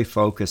really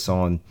focus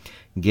on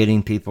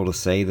getting people to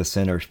say the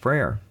sinner's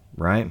prayer,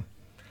 right?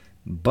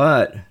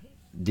 But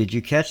did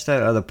you catch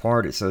that other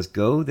part? It says,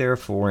 go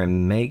therefore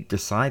and make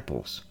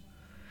disciples.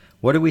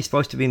 What are we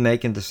supposed to be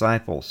making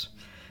disciples?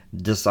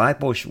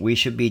 Disciples, we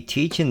should be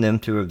teaching them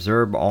to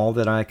observe all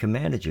that I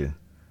commanded you.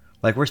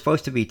 Like we're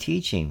supposed to be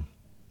teaching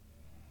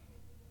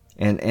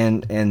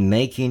and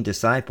making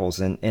disciples.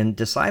 And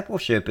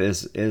discipleship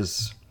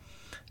is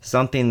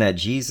something that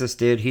Jesus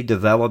did. He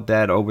developed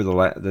that over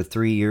the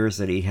 3 years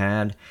that he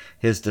had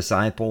his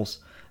disciples.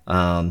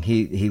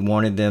 He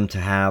wanted them to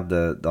have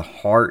the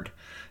heart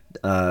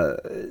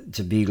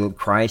to be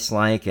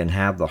Christ-like, and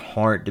have the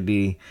heart to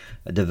be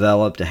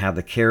developed, to have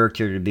the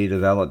character to be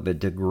developed, but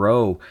to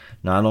grow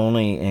not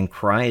only in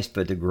Christ,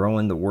 but to grow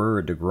in the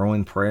Word, to grow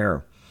in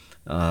prayer.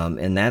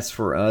 And that's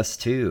for us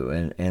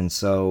too. And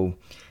so,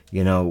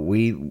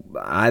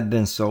 I've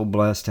been so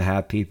blessed to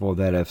have people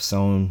that have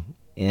sown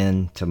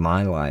into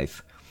my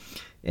life.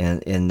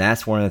 And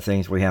that's one of the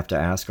things we have to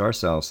ask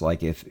ourselves,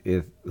 like if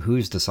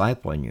who's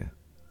discipling you?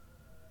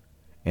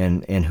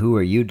 And who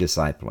are you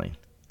discipling?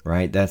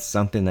 Right? That's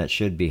something that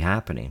should be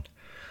happening.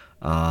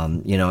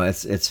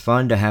 It's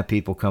fun to have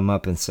people come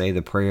up and say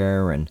the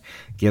prayer and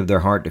give their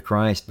heart to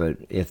Christ, but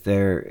if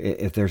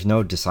there's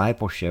no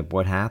discipleship,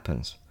 what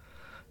happens?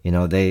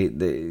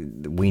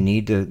 We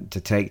need to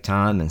take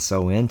time and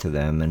sow into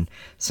them. And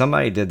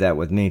somebody did that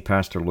with me,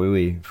 Pastor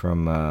Louis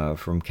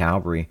from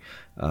Calvary,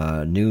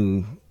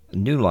 New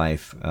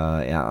Life,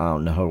 out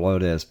in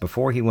Helotes.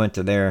 Before he went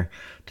to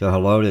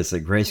Helotes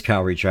at Grace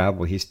Calvary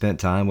Chapel, he spent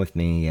time with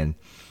me, and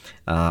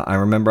I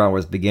remember I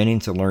was beginning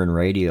to learn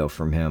radio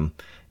from him,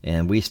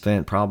 and we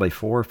spent probably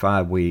 4 or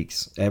 5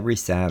 weeks every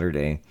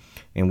Saturday,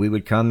 and we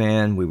would come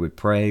in, we would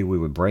pray, we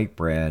would break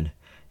bread.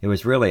 It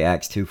was really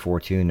Acts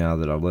 2:42 now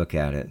that I look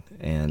at it,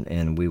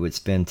 and we would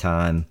spend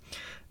time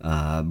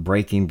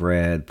breaking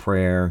bread,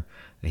 prayer.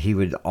 He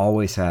would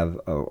always have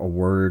a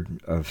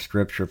word of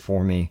scripture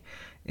for me,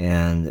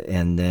 and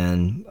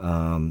then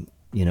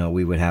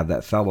we would have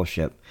that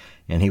fellowship.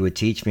 And he would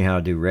teach me how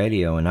to do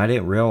radio, and I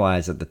didn't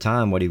realize at the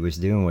time what he was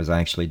doing was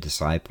actually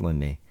discipling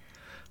me.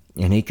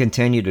 And he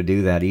continued to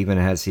do that even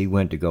as he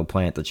went to go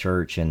plant the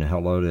church in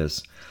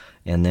Helotes.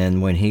 And then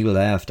when he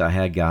left, I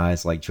had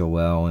guys like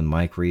Joel and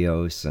Mike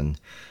Rios and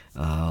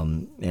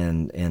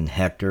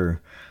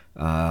Hector,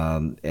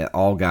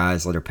 all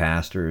guys that are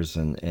pastors,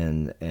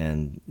 and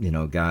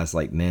guys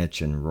like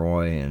Mitch and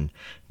Roy,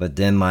 but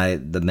then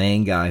the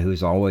main guy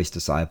who's always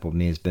discipled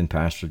me has been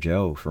Pastor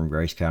Joe from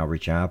Grace Calvary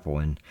Chapel,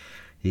 and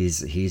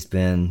he's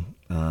been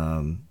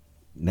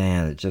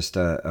just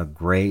a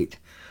great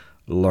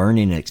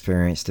learning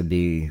experience to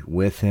be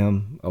with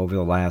him over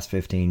the last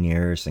 15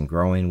 years and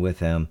growing with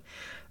him.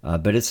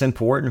 But it's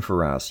important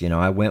for us.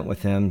 I went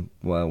with him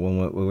when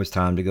it was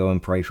time to go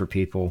and pray for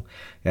people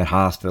at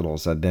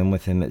hospitals. I've been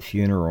with him at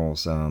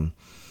funerals. All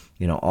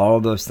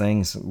of those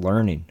things,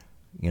 learning,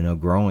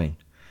 growing,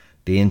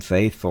 being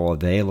faithful,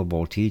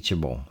 available,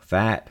 teachable,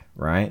 fat,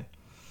 right?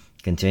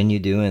 Continue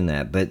doing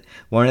that. But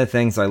one of the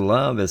things I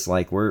love is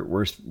like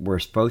we're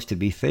supposed to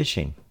be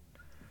fishing,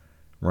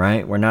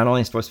 right? We're not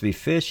only supposed to be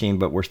fishing,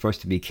 but we're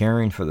supposed to be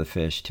caring for the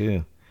fish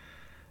too.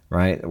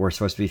 Right? We're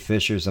supposed to be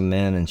fishers of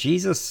men. And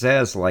Jesus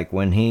says, like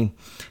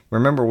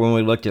remember when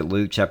we looked at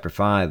Luke chapter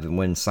 5, and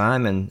when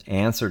Simon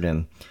answered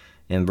him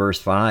in verse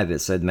 5, it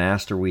said,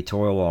 Master, we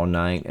toiled all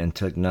night and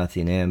took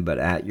nothing in, but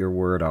at your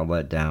word I'll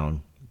let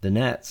down the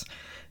nets.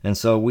 And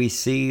so we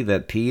see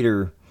that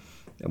Peter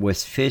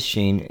was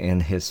fishing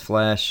in his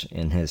flesh,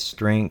 in his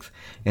strength,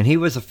 and he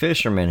was a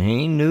fisherman, and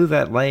he knew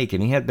that lake,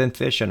 and he had been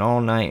fishing all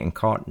night and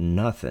caught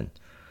nothing.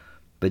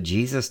 But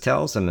Jesus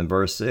tells them in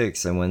verse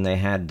 6, and when they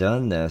had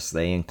done this,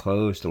 they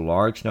enclosed a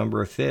large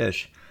number of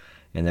fish,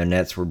 and their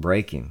nets were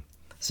breaking.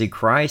 See,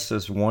 Christ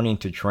is wanting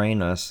to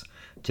train us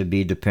to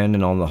be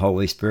dependent on the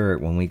Holy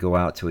Spirit when we go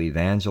out to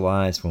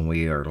evangelize, when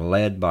we are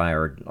led by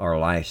our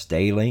lives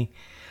daily,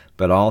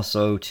 but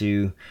also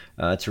to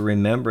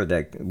remember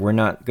that we're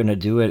not going to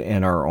do it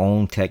in our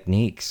own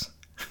techniques,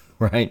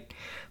 right?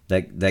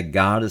 That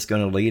God is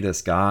going to lead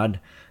us. God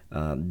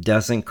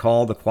doesn't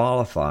call the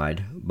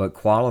qualified, but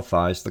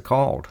qualifies the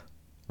called,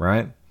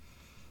 right?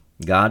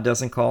 God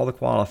doesn't call the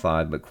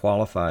qualified, but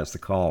qualifies the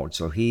called.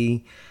 So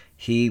he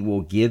will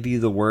give you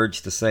the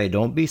words to say.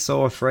 Don't be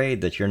so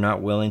afraid that you're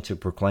not willing to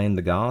proclaim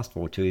the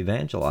gospel, to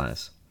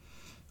evangelize.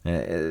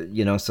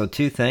 So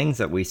 2 things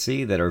that we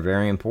see that are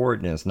very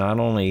important is not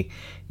only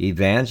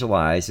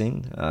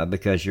evangelizing,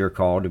 because you're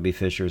called to be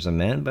fishers of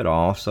men, but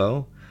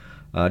also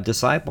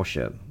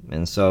discipleship.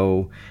 And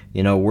so,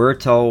 we're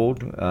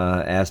told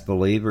as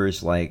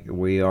believers, like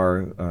we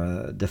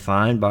are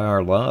defined by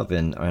our love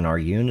and our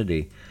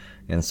unity.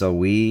 And so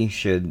we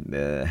should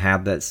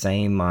have that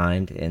same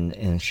mind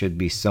and should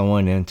be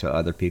sowing into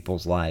other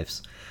people's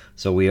lives.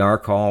 So we are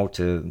called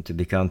to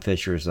become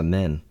fishers of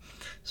men.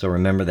 So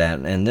remember that.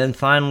 And then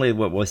finally,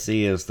 what we'll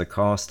see is the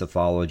cost to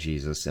follow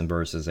Jesus in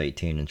verses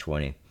 18 and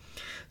 20.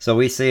 So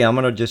we see, I'm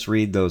going to just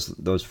read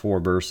those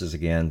 4 verses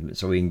again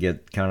so we can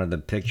get kind of the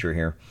picture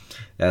here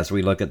as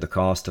we look at the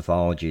cost to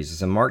follow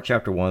Jesus. In Mark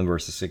chapter 1,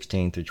 verses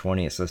 16 through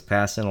 20, it says,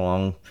 Passing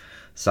along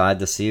side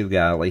the Sea of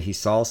Galilee, he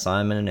saw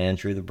Simon and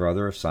Andrew, the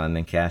brother of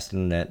Simon, casting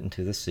a net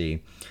into the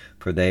sea,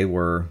 for they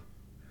were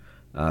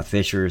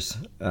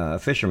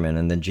fishermen.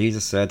 And then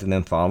Jesus said to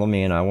them, "Follow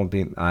me, and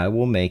I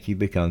will make you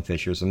become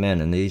fishers of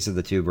men." And these are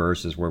the two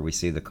verses where we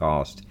see the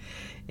cost.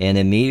 And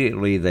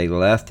immediately they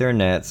left their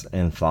nets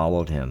and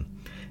followed him.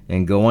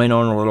 And going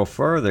on a little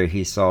further,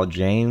 he saw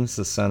James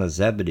the son of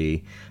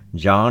Zebedee,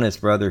 John his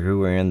brother, who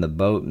were in the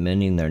boat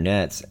mending their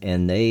nets.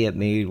 And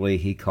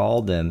he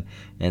called them,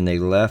 and they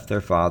left their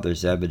father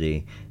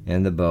Zebedee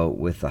in the boat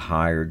with the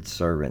hired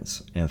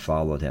servants and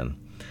followed him.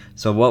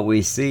 So what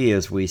we see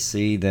is we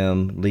see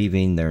them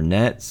leaving their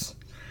nets.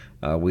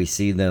 We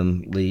see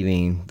them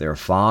leaving their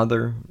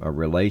father, a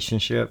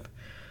relationship.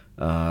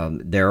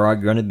 There are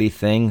going to be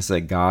things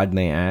that God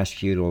may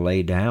ask you to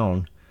lay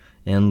down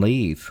and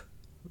leave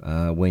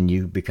when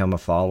you become a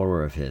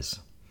follower of his.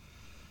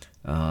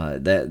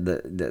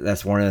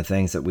 That's one of the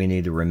things that we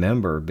need to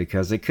remember,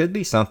 because it could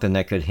be something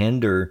that could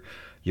hinder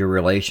your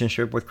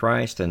relationship with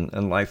Christ.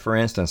 And like, for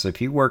instance,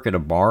 if you work at a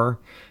bar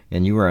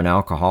and you are an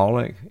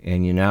alcoholic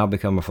and you now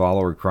become a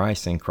follower of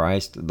Christ, and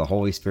Christ, the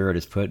Holy Spirit,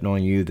 is putting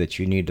on you that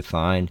you need to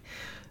find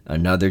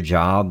another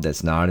job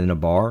that's not in a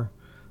bar,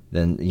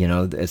 then,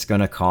 it's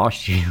going to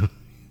cost you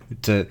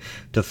to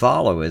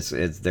follow.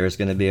 There's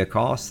going to be a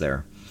cost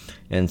there.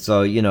 And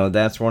so,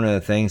 that's one of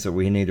the things that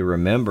we need to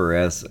remember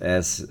as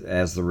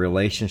the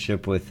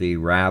relationship with the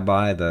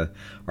rabbi,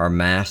 our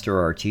master,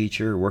 our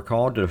teacher. We're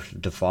called to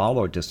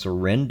follow, to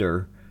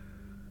surrender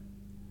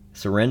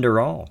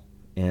all,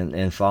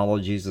 and follow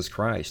Jesus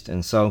Christ.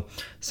 And so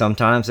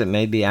sometimes it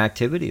may be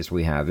activities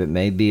we have. It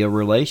may be a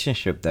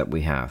relationship that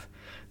we have.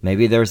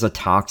 Maybe there's a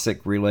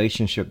toxic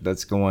relationship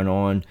that's going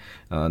on.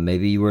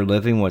 Maybe you were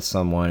living with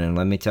someone. And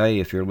let me tell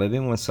you, if you're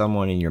living with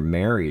someone and you're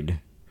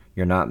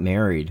not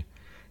married,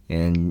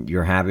 and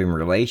you're having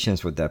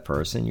relations with that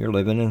person, you're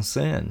living in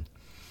sin.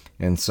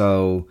 And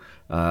so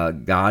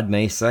God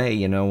may say,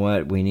 you know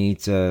what, we need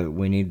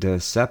to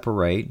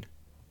separate,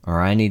 or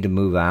I need to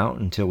move out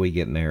until we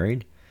get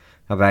married.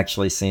 I've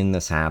actually seen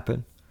this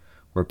happen,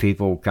 where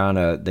people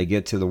they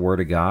get to the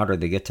Word of God, or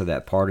they get to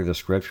that part of the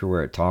Scripture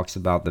where it talks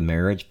about the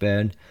marriage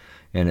bed,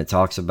 and it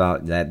talks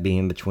about that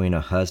being between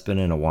a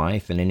husband and a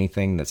wife, and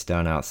anything that's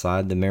done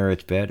outside the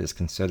marriage bed is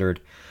considered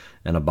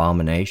an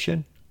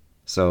abomination.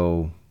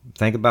 So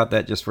think about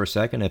that just for a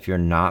second. If you're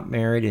not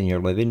married and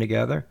you're living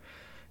together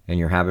and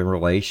you're having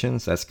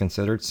relations, that's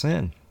considered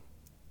sin.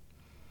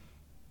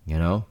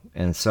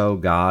 And so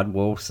God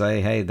will say,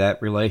 hey,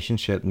 that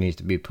relationship needs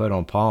to be put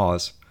on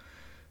pause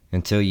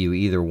until you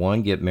either,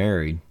 one, get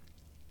married,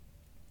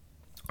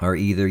 or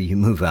either you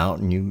move out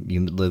and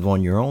you live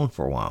on your own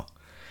for a while.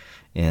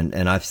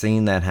 And I've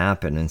seen that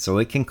happen. And so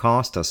it can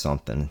cost us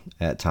something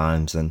at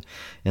times. And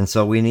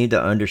so we need to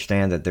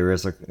understand that there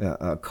is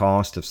a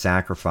cost of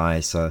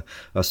sacrifice, a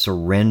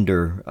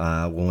surrender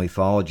when we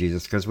follow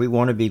Jesus, because we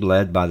want to be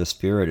led by the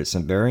Spirit. It's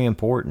very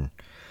important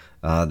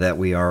that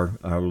we are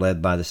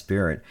led by the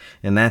Spirit.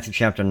 In Matthew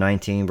chapter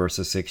 19,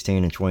 verses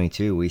 16 and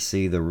 22, we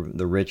see the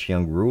rich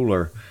young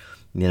ruler,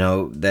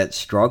 that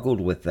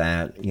struggled with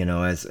that,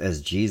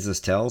 as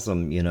Jesus tells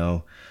him,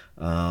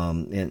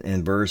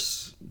 in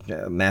verse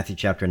Matthew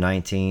chapter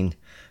 19,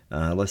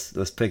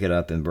 let's pick it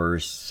up in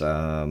verse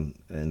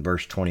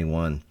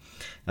 21.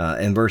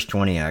 In verse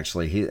 20,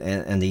 actually,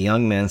 and the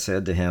young man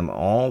said to him,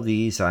 "All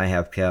these I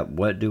have kept.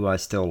 What do I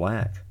still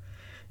lack?"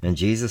 And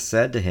Jesus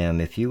said to him,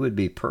 "If you would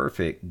be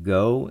perfect,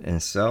 go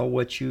and sell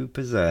what you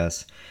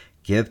possess,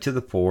 give to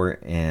the poor,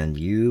 and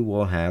you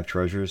will have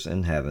treasure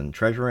in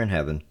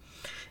heaven,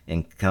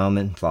 and come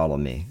and follow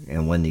me."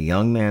 And when the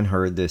young man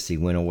heard this, he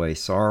went away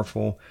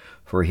sorrowful,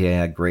 for he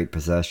had great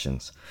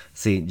possessions.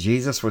 See,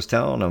 Jesus was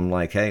telling him,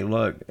 like, hey,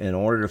 look, in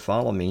order to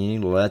follow me, you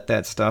need to let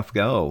that stuff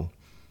go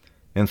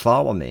and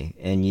follow me.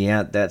 And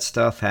yet that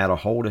stuff had a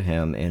hold of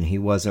him, and he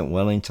wasn't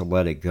willing to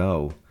let it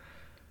go.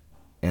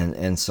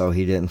 And so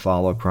he didn't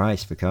follow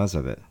Christ because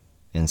of it.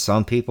 And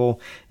some people,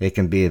 it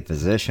can be a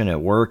position at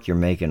work. You're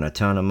making a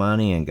ton of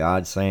money, and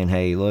God's saying,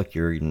 hey, look,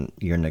 you're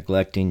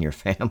neglecting your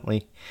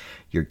family.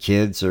 Your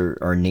kids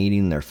are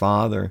needing their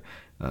father.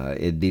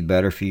 It'd be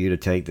better for you to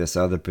take this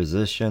other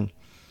position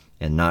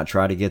and not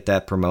try to get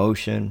that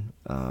promotion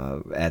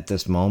at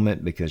this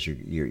moment, because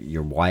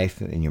your wife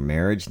and your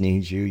marriage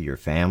needs you, your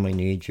family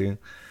needs you,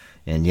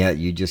 and yet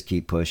you just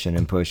keep pushing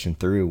and pushing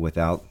through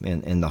without.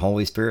 And the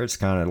Holy Spirit's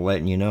kind of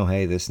letting you know,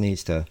 hey, this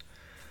needs to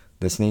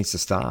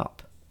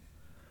stop.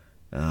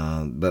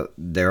 But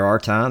there are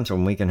times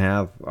when we can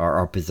have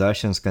our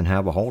possessions can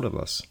have a hold of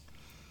us.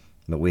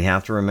 But we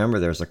have to remember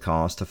there's a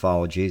cost to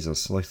follow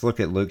Jesus. Let's look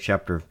at Luke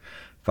chapter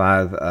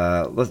 5.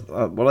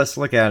 Let's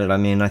look at it. I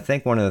mean, I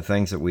think one of the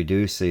things that we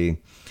do see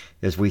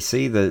is we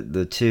see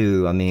the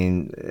two. I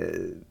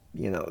mean,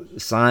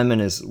 Simon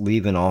is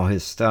leaving all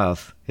his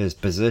stuff, his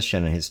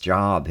position, his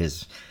job,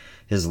 his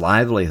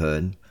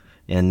livelihood,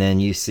 and then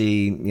you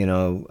see,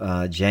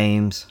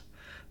 James,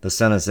 the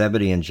son of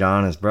Zebedee, and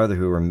John, his brother,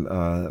 who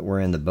were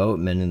in the boat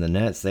mending the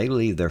nets. They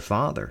leave their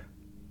father,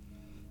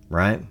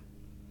 right?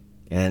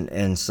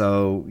 And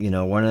so,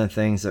 one of the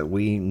things that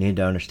we need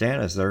to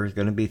understand is there's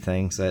going to be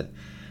things that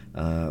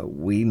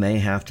we may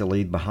have to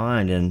leave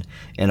behind, and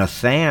a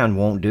fan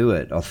won't do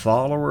it. A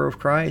follower of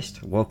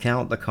Christ will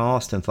count the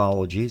cost and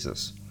follow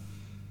Jesus.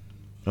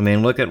 I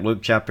mean, look at Luke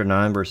chapter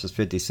 9, verses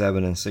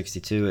 57 and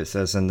 62. It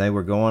says, "And they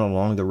were going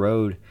along the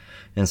road,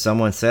 and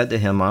someone said to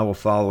him, 'I will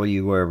follow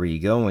you wherever you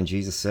go.' And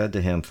Jesus said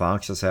to him,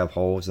 'Foxes have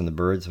holes, and the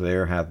birds of the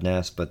air have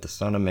nests, but the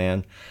Son of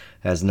Man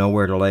has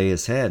nowhere to lay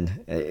his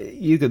head.'"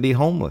 You could be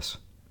homeless,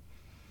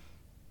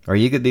 or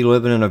you could be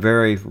living in a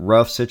very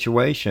rough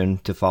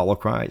situation to follow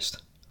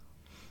Christ.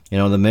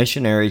 The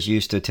missionaries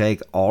used to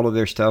take all of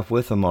their stuff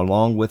with them,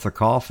 along with a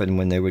coffin,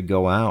 when they would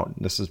go out.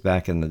 This is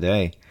back in the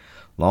day.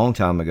 Long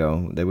time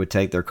ago, they would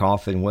take their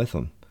coffin with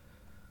them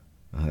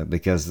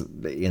because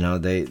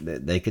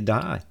they could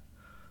die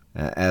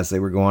as they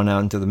were going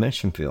out into the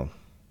mission field,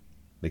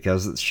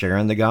 because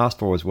sharing the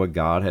gospel was what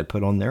God had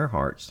put on their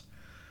hearts.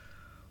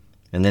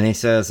 And then he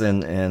says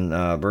in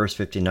verse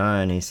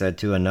 59, he said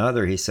to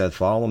another, he said,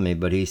 "Follow me."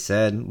 But he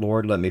said,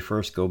 "Lord, let me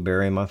first go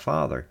bury my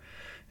father."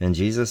 And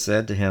Jesus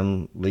said to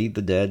him, "Leave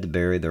the dead to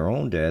bury their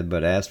own dead,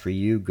 but as for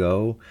you,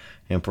 go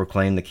and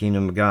proclaim the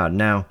kingdom of God."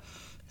 Now,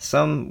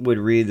 some would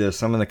read this,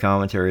 some of the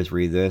commentaries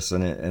read this,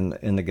 and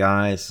the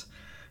guys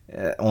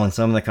on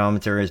some of the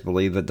commentaries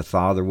believe that the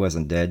father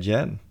wasn't dead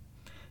yet,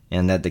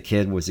 and that the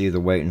kid was either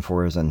waiting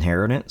for his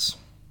inheritance,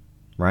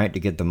 right, to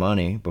get the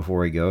money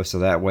before he goes, so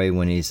that way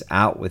when he's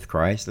out with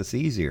Christ, it's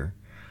easier.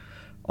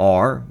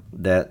 Or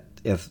that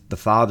if the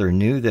father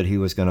knew that he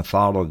was going to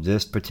follow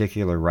this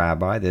particular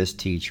rabbi, this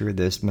teacher,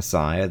 this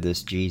Messiah,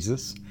 this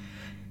Jesus,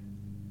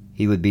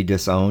 he would be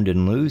disowned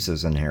and lose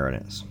his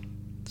inheritance.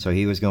 So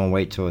he was going to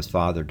wait till his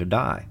father to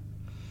die,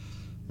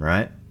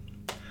 right?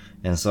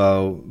 And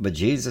so, but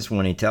Jesus,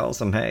 when he tells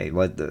them, "Hey,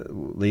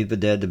 leave the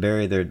dead to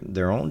bury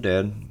their own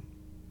dead,"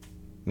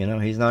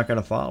 he's not going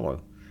to follow.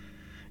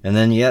 And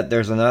then yet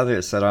there's another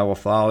that said, "I will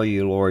follow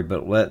you, Lord,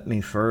 but let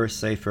me first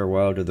say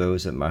farewell to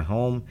those at my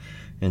home."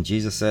 And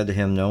Jesus said to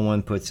him, no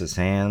one puts his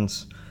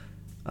hands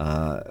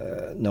to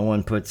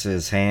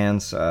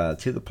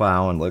the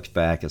plow and looks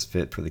back as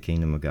fit for the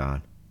kingdom of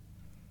God.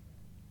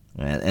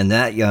 And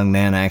that young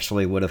man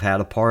actually would have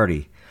had a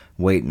party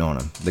waiting on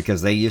him,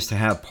 because they used to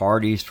have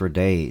parties for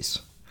days.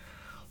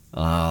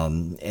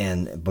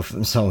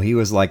 So he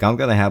was like, "I'm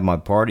going to have my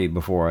party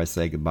before I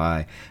say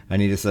goodbye. I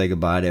need to say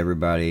goodbye to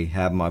everybody,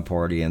 have my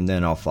party, and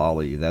then I'll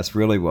follow you." That's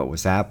really what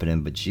was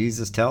happening. But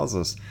Jesus tells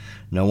us,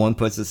 no one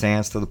puts his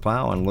hands to the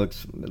plow and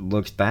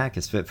looks back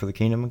as fit for the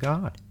kingdom of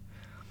God.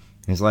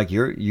 He's like,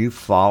 you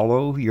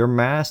follow your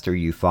master,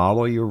 you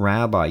follow your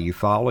rabbi, you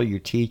follow your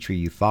teacher,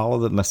 you follow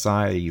the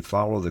Messiah, you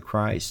follow the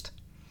Christ.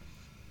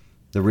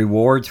 The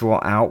rewards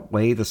will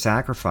outweigh the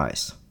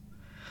sacrifice.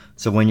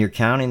 So when you're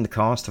counting the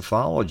cost to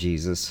follow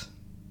Jesus,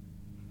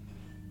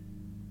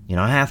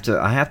 I have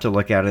to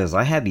look at it as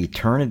I have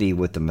eternity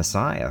with the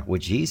Messiah,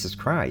 with Jesus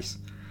Christ.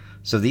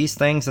 So these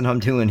things that I'm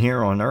doing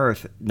here on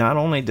earth, not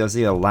only does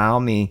he allow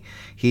me,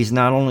 he's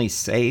not only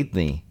saved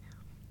me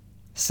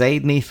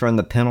from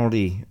the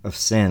penalty of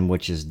sin,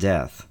 which is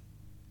death,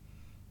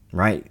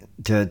 right?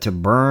 To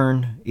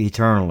burn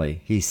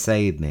eternally, he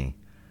saved me.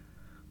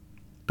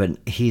 But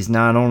he's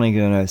not only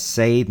going to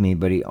save me,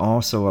 but he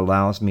also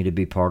allows me to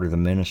be part of the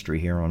ministry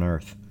here on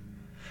earth.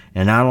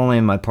 And not only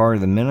am I part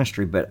of the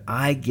ministry, but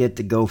I get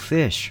to go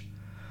fish.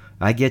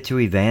 I get to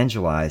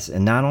evangelize.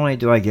 And not only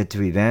do I get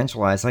to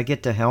evangelize, I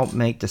get to help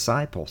make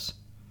disciples.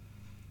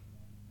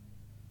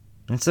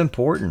 It's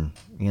important.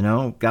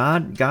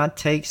 God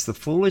takes the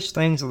foolish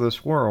things of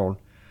this world,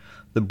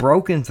 the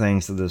broken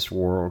things of this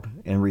world,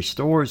 and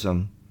restores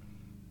them.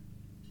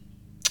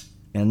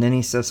 And then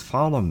he says,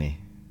 "Follow me."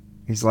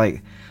 He's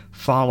like,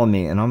 "Follow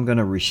me, and I'm going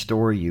to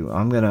restore you.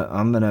 I'm going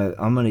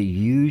to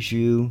use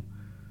you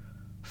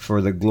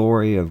for the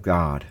glory of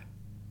God.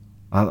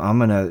 I'm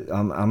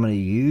going to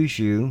use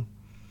you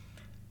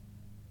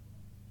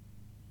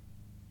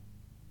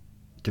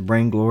to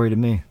bring glory to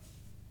me."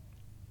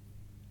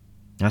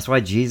 That's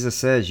why Jesus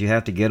says you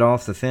have to get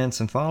off the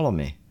fence and follow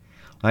me.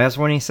 That's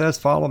when he says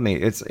follow me.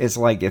 It's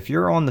like if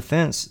you're on the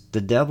fence,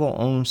 the devil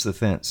owns the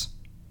fence.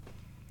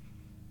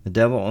 The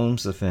devil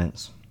owns the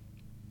fence.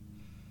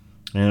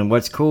 And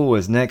what's cool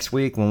is next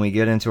week when we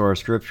get into our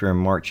scripture in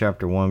Mark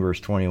chapter 1,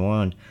 verse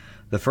 21,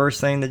 the first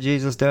thing that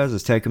Jesus does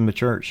is take them to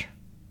church.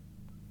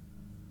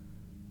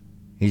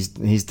 He's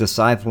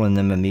discipling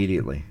them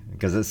immediately,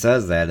 because it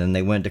says that, and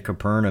they went to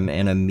Capernaum,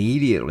 and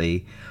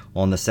immediately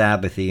on the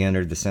Sabbath he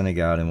entered the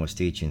synagogue and was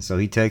teaching. So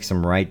he takes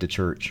them right to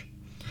church.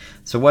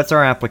 So what's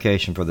our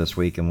application for this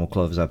week? And we'll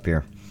close up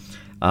here.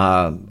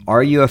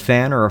 Are you a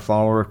fan or a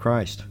follower of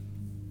Christ?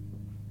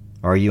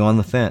 Are you on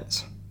the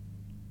fence?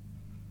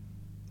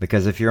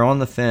 Because if you're on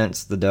the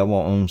fence, the devil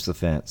owns the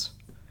fence.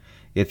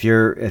 If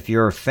you're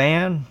a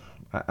fan,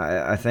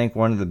 I think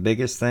one of the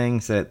biggest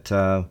things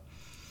that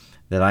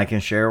I can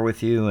share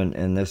with you,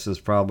 and this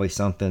is probably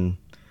something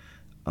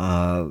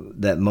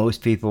that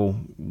most people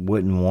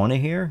wouldn't want to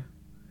hear.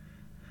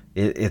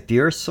 If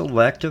you're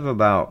selective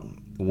about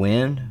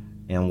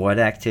when and what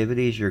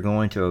activities you're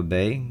going to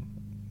obey,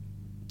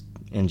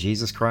 in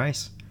Jesus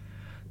Christ,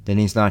 then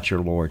he's not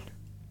your Lord.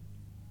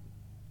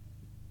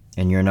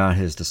 And you're not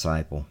his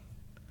disciple.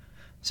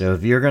 So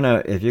if you're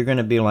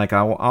gonna be like,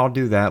 I'll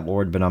do that,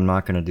 Lord, but I'm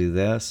not gonna do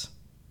this,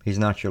 he's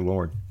not your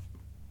Lord.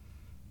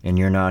 And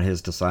you're not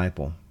his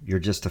disciple. You're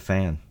just a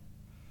fan.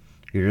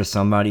 You're just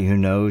somebody who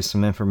knows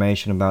some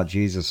information about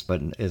Jesus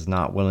but is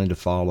not willing to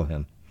follow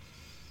him.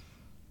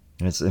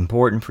 And it's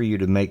important for you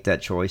to make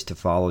that choice to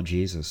follow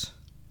Jesus.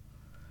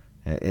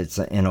 It's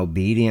an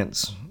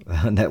obedience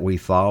that we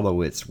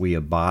follow. We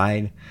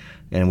abide,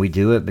 and we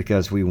do it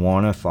because we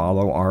want to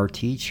follow our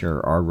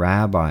teacher, our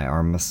rabbi,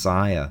 our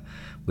Messiah.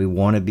 We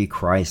want to be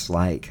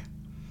Christ-like.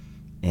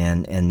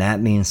 And that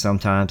means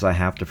sometimes I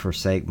have to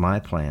forsake my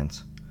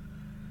plans.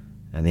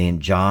 I mean,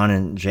 John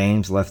and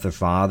James left their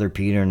father.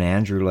 Peter and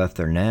Andrew left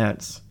their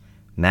nets.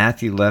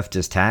 Matthew left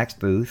his tax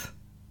booth.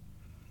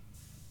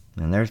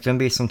 And there's going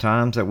to be some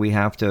times that we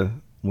have to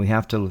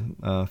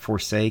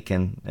forsake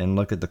and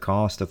look at the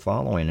cost of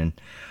following. And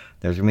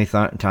there's going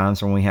to be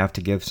times when we have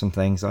to give some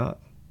things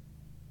up.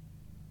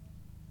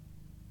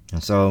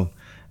 And so,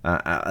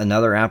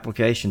 another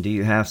application, do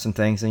you have some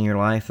things in your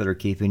life that are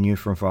keeping you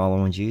from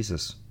following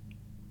Jesus?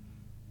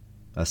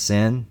 A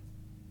sin?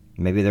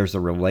 Maybe there's a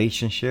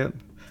relationship?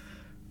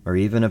 Or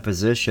even a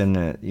position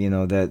that,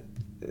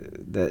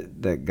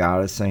 that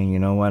God is saying, you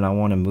know what, I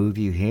want to move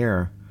you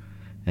here,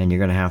 and you're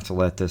going to have to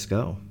let this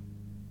go.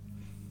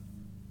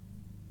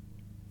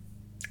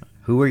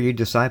 Who are you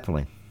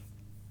discipling?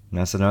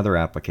 That's another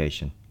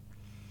application.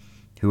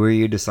 Who are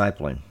you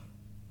discipling?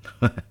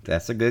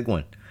 That's a good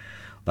one.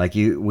 Like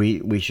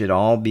we should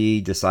all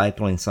be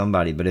discipling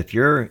somebody. But if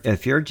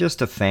you're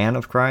just a fan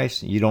of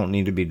Christ, you don't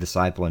need to be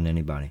discipling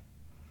anybody.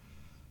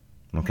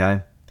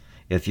 Okay?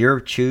 If you're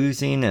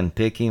choosing and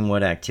picking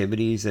what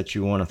activities that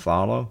you want to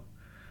follow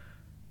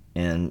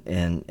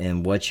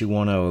and what you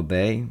want to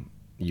obey,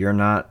 you're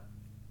not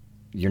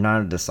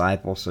a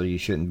disciple, so you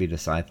shouldn't be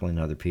discipling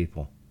other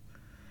people.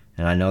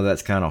 And I know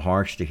that's kind of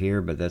harsh to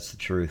hear, but that's the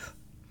truth.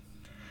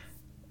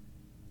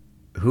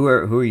 Who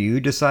are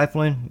you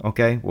discipling?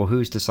 Okay, well,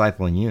 who's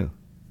discipling you?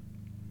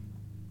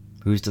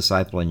 Who's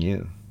discipling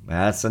you?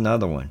 That's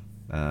another one.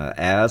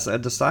 As a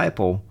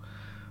disciple,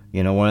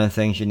 one of the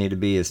things you need to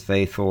be is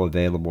faithful,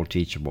 available,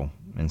 teachable.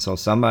 And so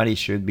somebody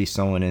should be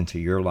sowing into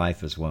your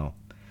life as well.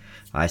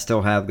 I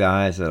still have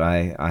guys that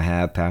I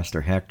have,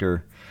 Pastor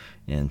Hector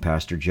and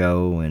Pastor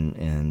Joe,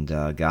 and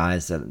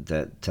guys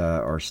that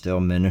are still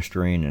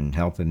ministering and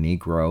helping me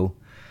grow.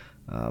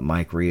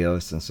 Mike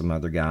Rios and some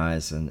other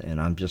guys.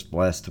 And I'm just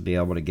blessed to be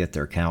able to get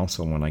their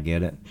counsel when I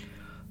get it.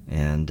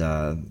 And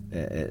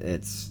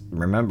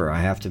remember, I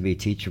have to be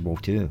teachable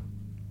too.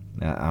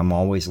 I'm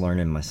always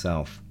learning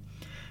myself.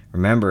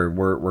 Remember,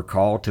 we're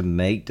called to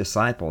make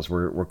disciples.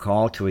 We're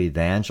called to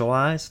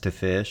evangelize, to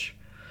fish,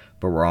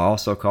 but we're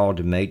also called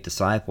to make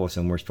disciples,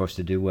 and we're supposed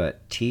to do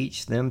what?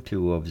 Teach them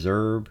to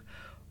observe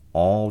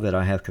all that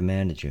I have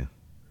commanded you.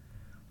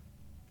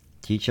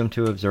 Teach them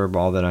to observe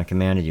all that I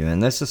commanded you.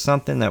 And this is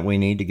something that we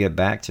need to get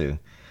back to,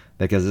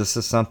 because this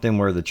is something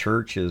where the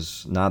church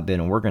has not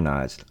been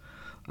organized.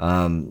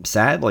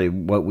 Sadly,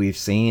 what we've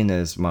seen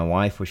is, my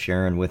wife was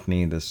sharing with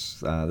me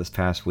this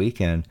past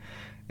weekend,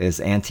 is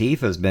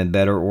Antifa's been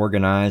better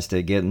organized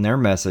at getting their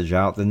message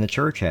out than the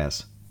church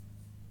has.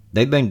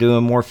 They've been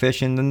doing more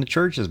fishing than the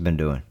church has been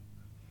doing.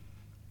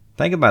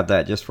 Think about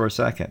that just for a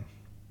second.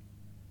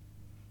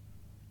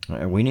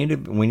 We need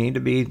to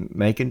be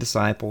making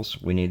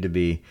disciples. We need to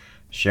be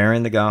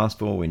sharing the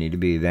gospel. We need to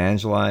be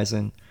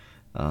evangelizing.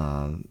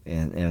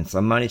 And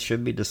somebody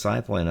should be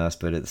discipling us,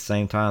 but at the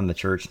same time, the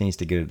church needs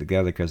to get it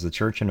together, because the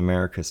church in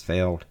America has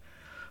failed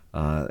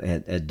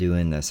at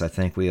doing this. I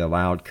think we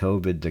allowed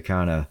COVID to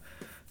kind of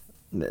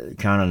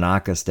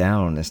knock us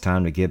down. It's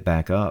time to get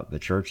back up. The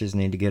churches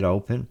need to get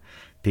open.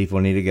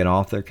 People need to get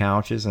off their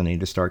couches and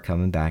need to start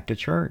coming back to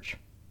church.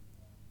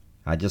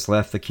 I just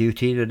left the QT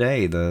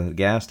today, the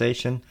gas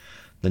station.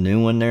 The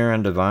new one there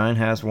in Devine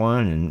has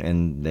one,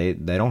 and they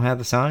don't have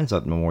the signs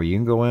up no more. You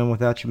can go in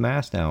without your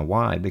mask now.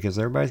 Why? Because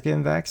everybody's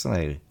getting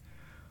vaccinated.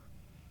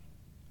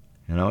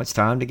 It's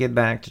time to get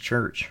back to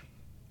church.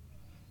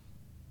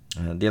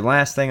 The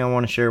last thing I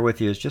want to share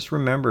with you is just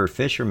remember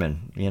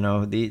fishermen.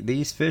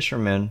 These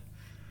fishermen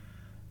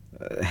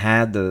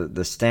had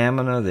the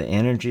stamina, the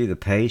energy, the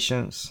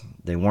patience.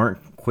 They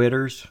weren't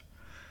quitters.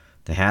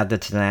 They had the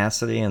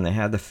tenacity, and they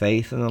had the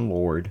faith in the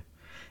Lord.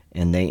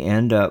 And they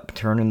end up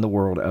turning the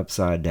world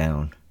upside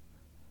down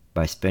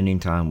by spending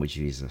time with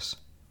Jesus.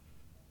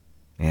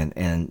 And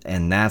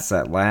that's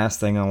that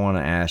last thing I want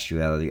to ask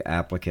you out of the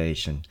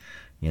application.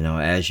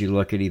 As you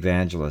look at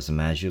evangelism,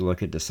 as you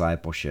look at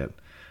discipleship,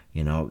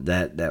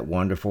 that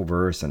wonderful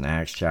verse in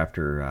Acts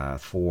chapter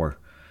 4,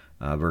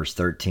 verse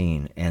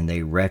 13, and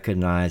they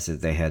recognized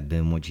that they had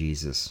been with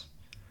Jesus.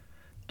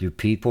 Do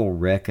people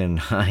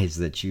recognize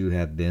that you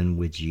have been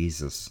with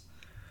Jesus?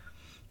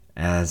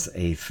 As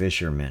a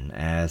fisherman,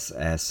 as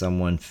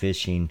someone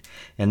fishing.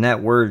 And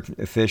that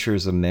word,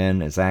 fishers of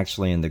men, is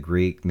actually in the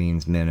Greek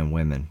means men and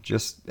women.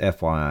 Just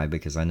FYI,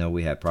 because I know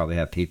we probably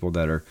have people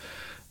that are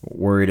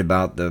worried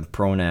about the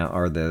pronoun,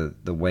 or the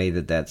way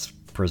that's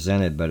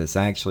presented, but it's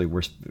actually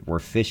we're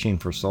fishing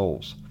for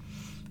souls,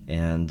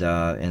 and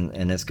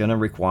it's going to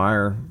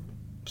require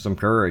some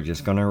courage. It's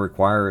going to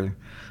require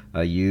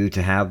you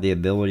to have the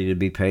ability to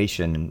be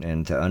patient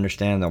and to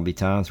understand there'll be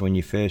times when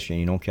you fish and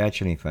you don't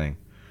catch anything.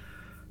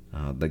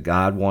 But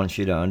God wants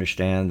you to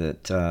understand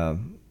that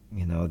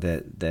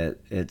that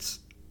it's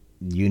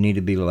you need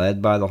to be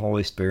led by the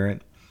Holy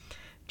Spirit.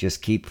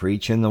 Just keep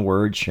preaching the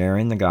word,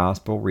 sharing the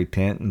gospel,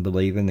 repent and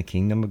believe in the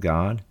kingdom of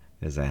God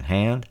is at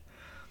hand.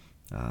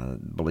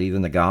 Believe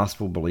in the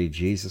gospel, believe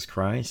Jesus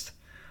Christ,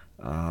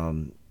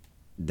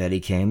 that he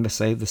came to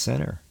save the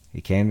sinner.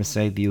 He came to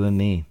save you and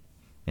me.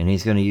 And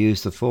he's going to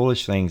use the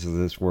foolish things of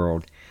this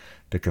world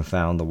to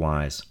confound the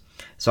wise.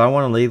 So I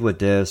want to leave with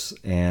this,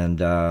 and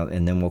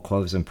then we'll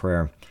close in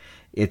prayer.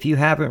 If you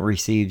haven't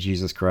received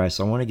Jesus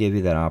Christ, I want to give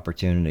you that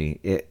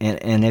opportunity.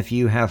 And if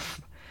you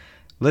have,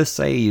 let's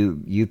say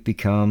you've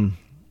become,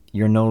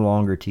 you're no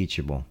longer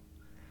teachable,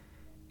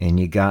 and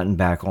you've gotten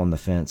back on the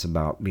fence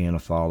about being a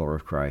follower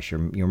of Christ.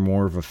 You're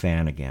more of a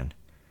fan again.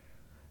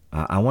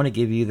 I want to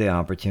give you the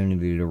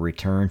opportunity to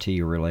return to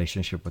your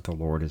relationship with the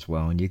Lord as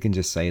well. And you can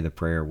just say the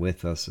prayer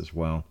with us as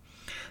well.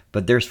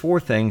 But there's 4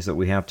 things that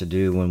we have to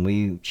do when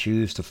we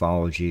choose to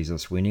follow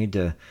Jesus. We need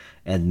to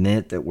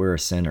admit that we're a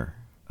sinner.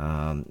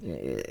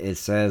 It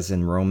says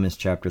in Romans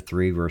chapter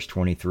 3, verse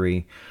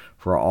 23,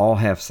 "For all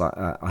have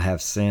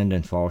sinned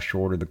and fall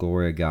short of the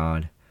glory of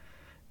God."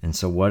 And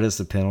so what is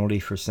the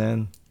penalty for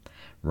sin?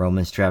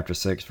 Romans chapter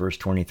 6, verse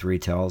 23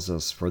 tells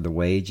us, "For the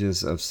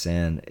wages of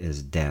sin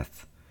is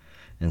death."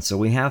 And so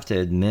we have to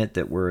admit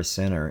that we're a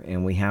sinner,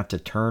 and we have to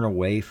turn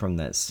away from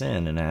that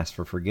sin and ask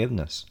for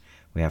forgiveness.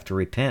 We have to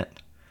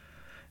repent.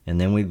 And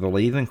then we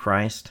believe in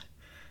Christ,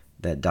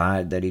 that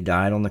he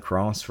died on the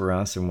cross for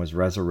us and was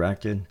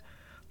resurrected,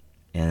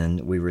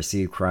 and we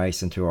receive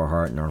Christ into our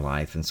heart and our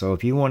life. And so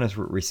if you want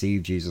to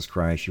receive Jesus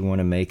Christ, you want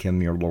to make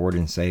him your Lord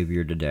and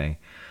Savior today,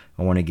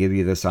 I want to give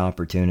you this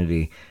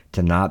opportunity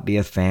to not be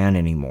a fan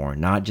anymore,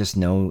 not just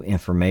know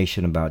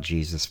information about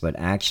Jesus, but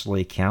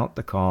actually count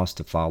the cost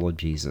to follow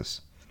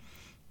Jesus.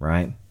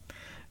 Right?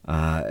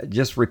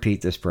 Just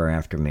repeat this prayer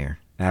after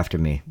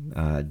me.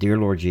 Dear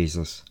Lord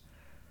Jesus,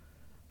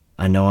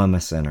 I know I'm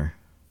a sinner,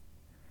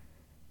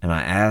 and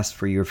I ask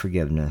for your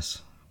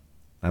forgiveness.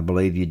 I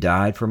believe you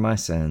died for my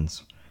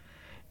sins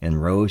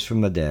and rose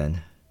from the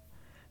dead.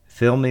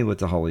 Fill me with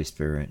the Holy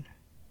Spirit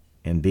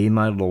and be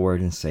my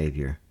Lord and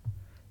Savior.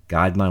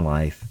 Guide my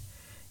life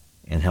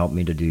and help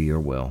me to do your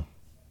will.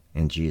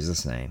 In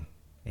Jesus' name,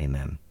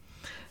 amen.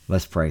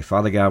 Let's pray.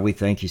 Father God, we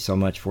thank you so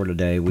much for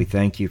today. We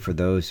thank you for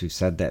those who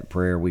said that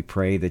prayer. We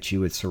pray that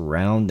you would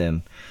surround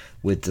them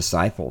with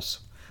disciples,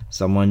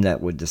 someone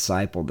that would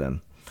disciple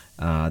them,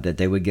 that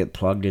they would get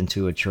plugged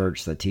into a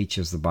church that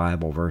teaches the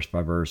Bible verse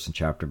by verse and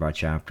chapter by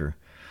chapter.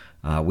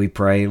 We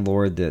pray,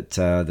 Lord,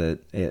 that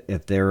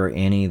if there are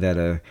any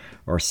that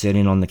are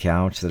sitting on the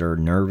couch that are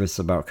nervous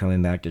about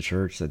coming back to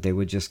church, that they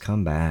would just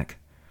come back.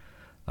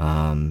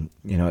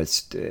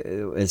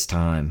 It's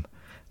time.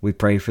 We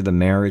pray for the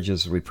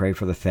marriages. We pray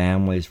for the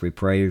families. We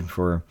pray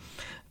for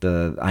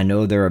I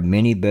know there are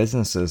many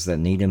businesses that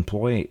need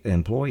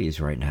employees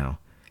right now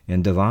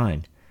in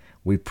Devine.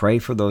 We pray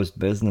for those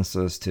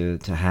businesses to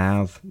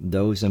have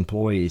those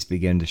employees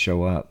begin to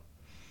show up,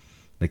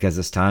 because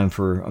it's time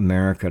for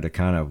America to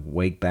kind of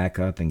wake back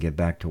up and get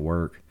back to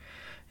work.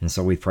 And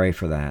so we pray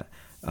for that.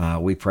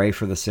 We pray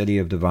for the city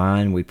of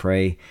Devine. We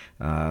pray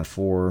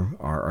for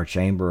our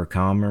Chamber of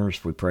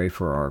Commerce. We pray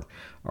for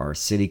our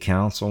city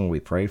council. We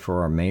pray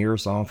for our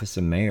mayor's office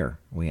and mayor.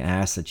 We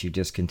ask that you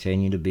just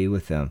continue to be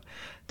with them,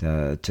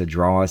 to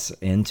draw us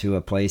into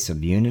a place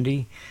of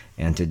unity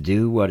and to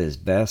do what is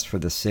best for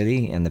the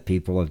city and the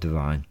people of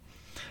Devine.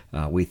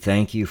 We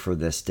thank you for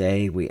this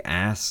day. We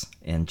ask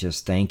and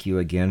just thank you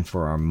again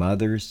for our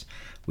mothers.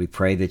 We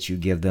pray that you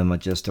give them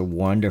just a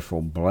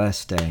wonderful,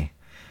 blessed day.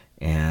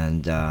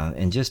 And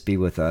just be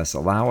with us.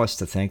 Allow us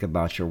to think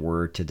about your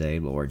word today,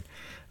 Lord.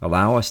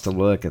 Allow us to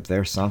look if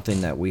there's something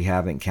that we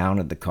haven't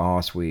counted the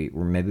cost,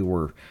 maybe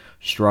we're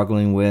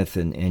struggling with,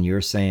 and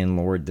you're saying,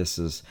 Lord, this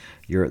is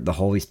the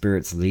Holy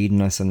Spirit's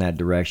leading us in that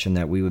direction,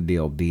 that we would be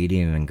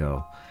obedient and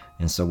go.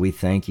 And so we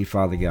thank you,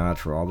 Father God,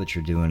 for all that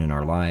you're doing in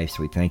our lives.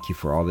 We thank you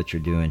for all that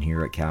you're doing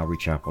here at Calvary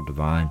Chapel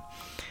Devine.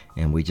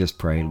 And we just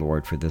pray,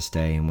 Lord, for this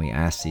day, and we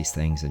ask these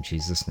things in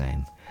Jesus'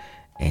 name.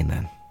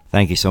 Amen.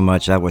 Thank you so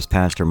much. That was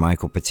Pastor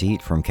Michael Petit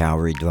from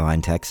Calvary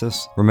Devine,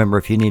 Texas. Remember,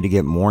 if you need to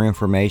get more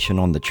information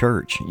on the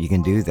church, you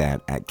can do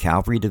that at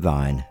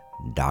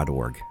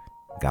calvarydevine.org.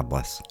 God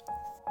bless.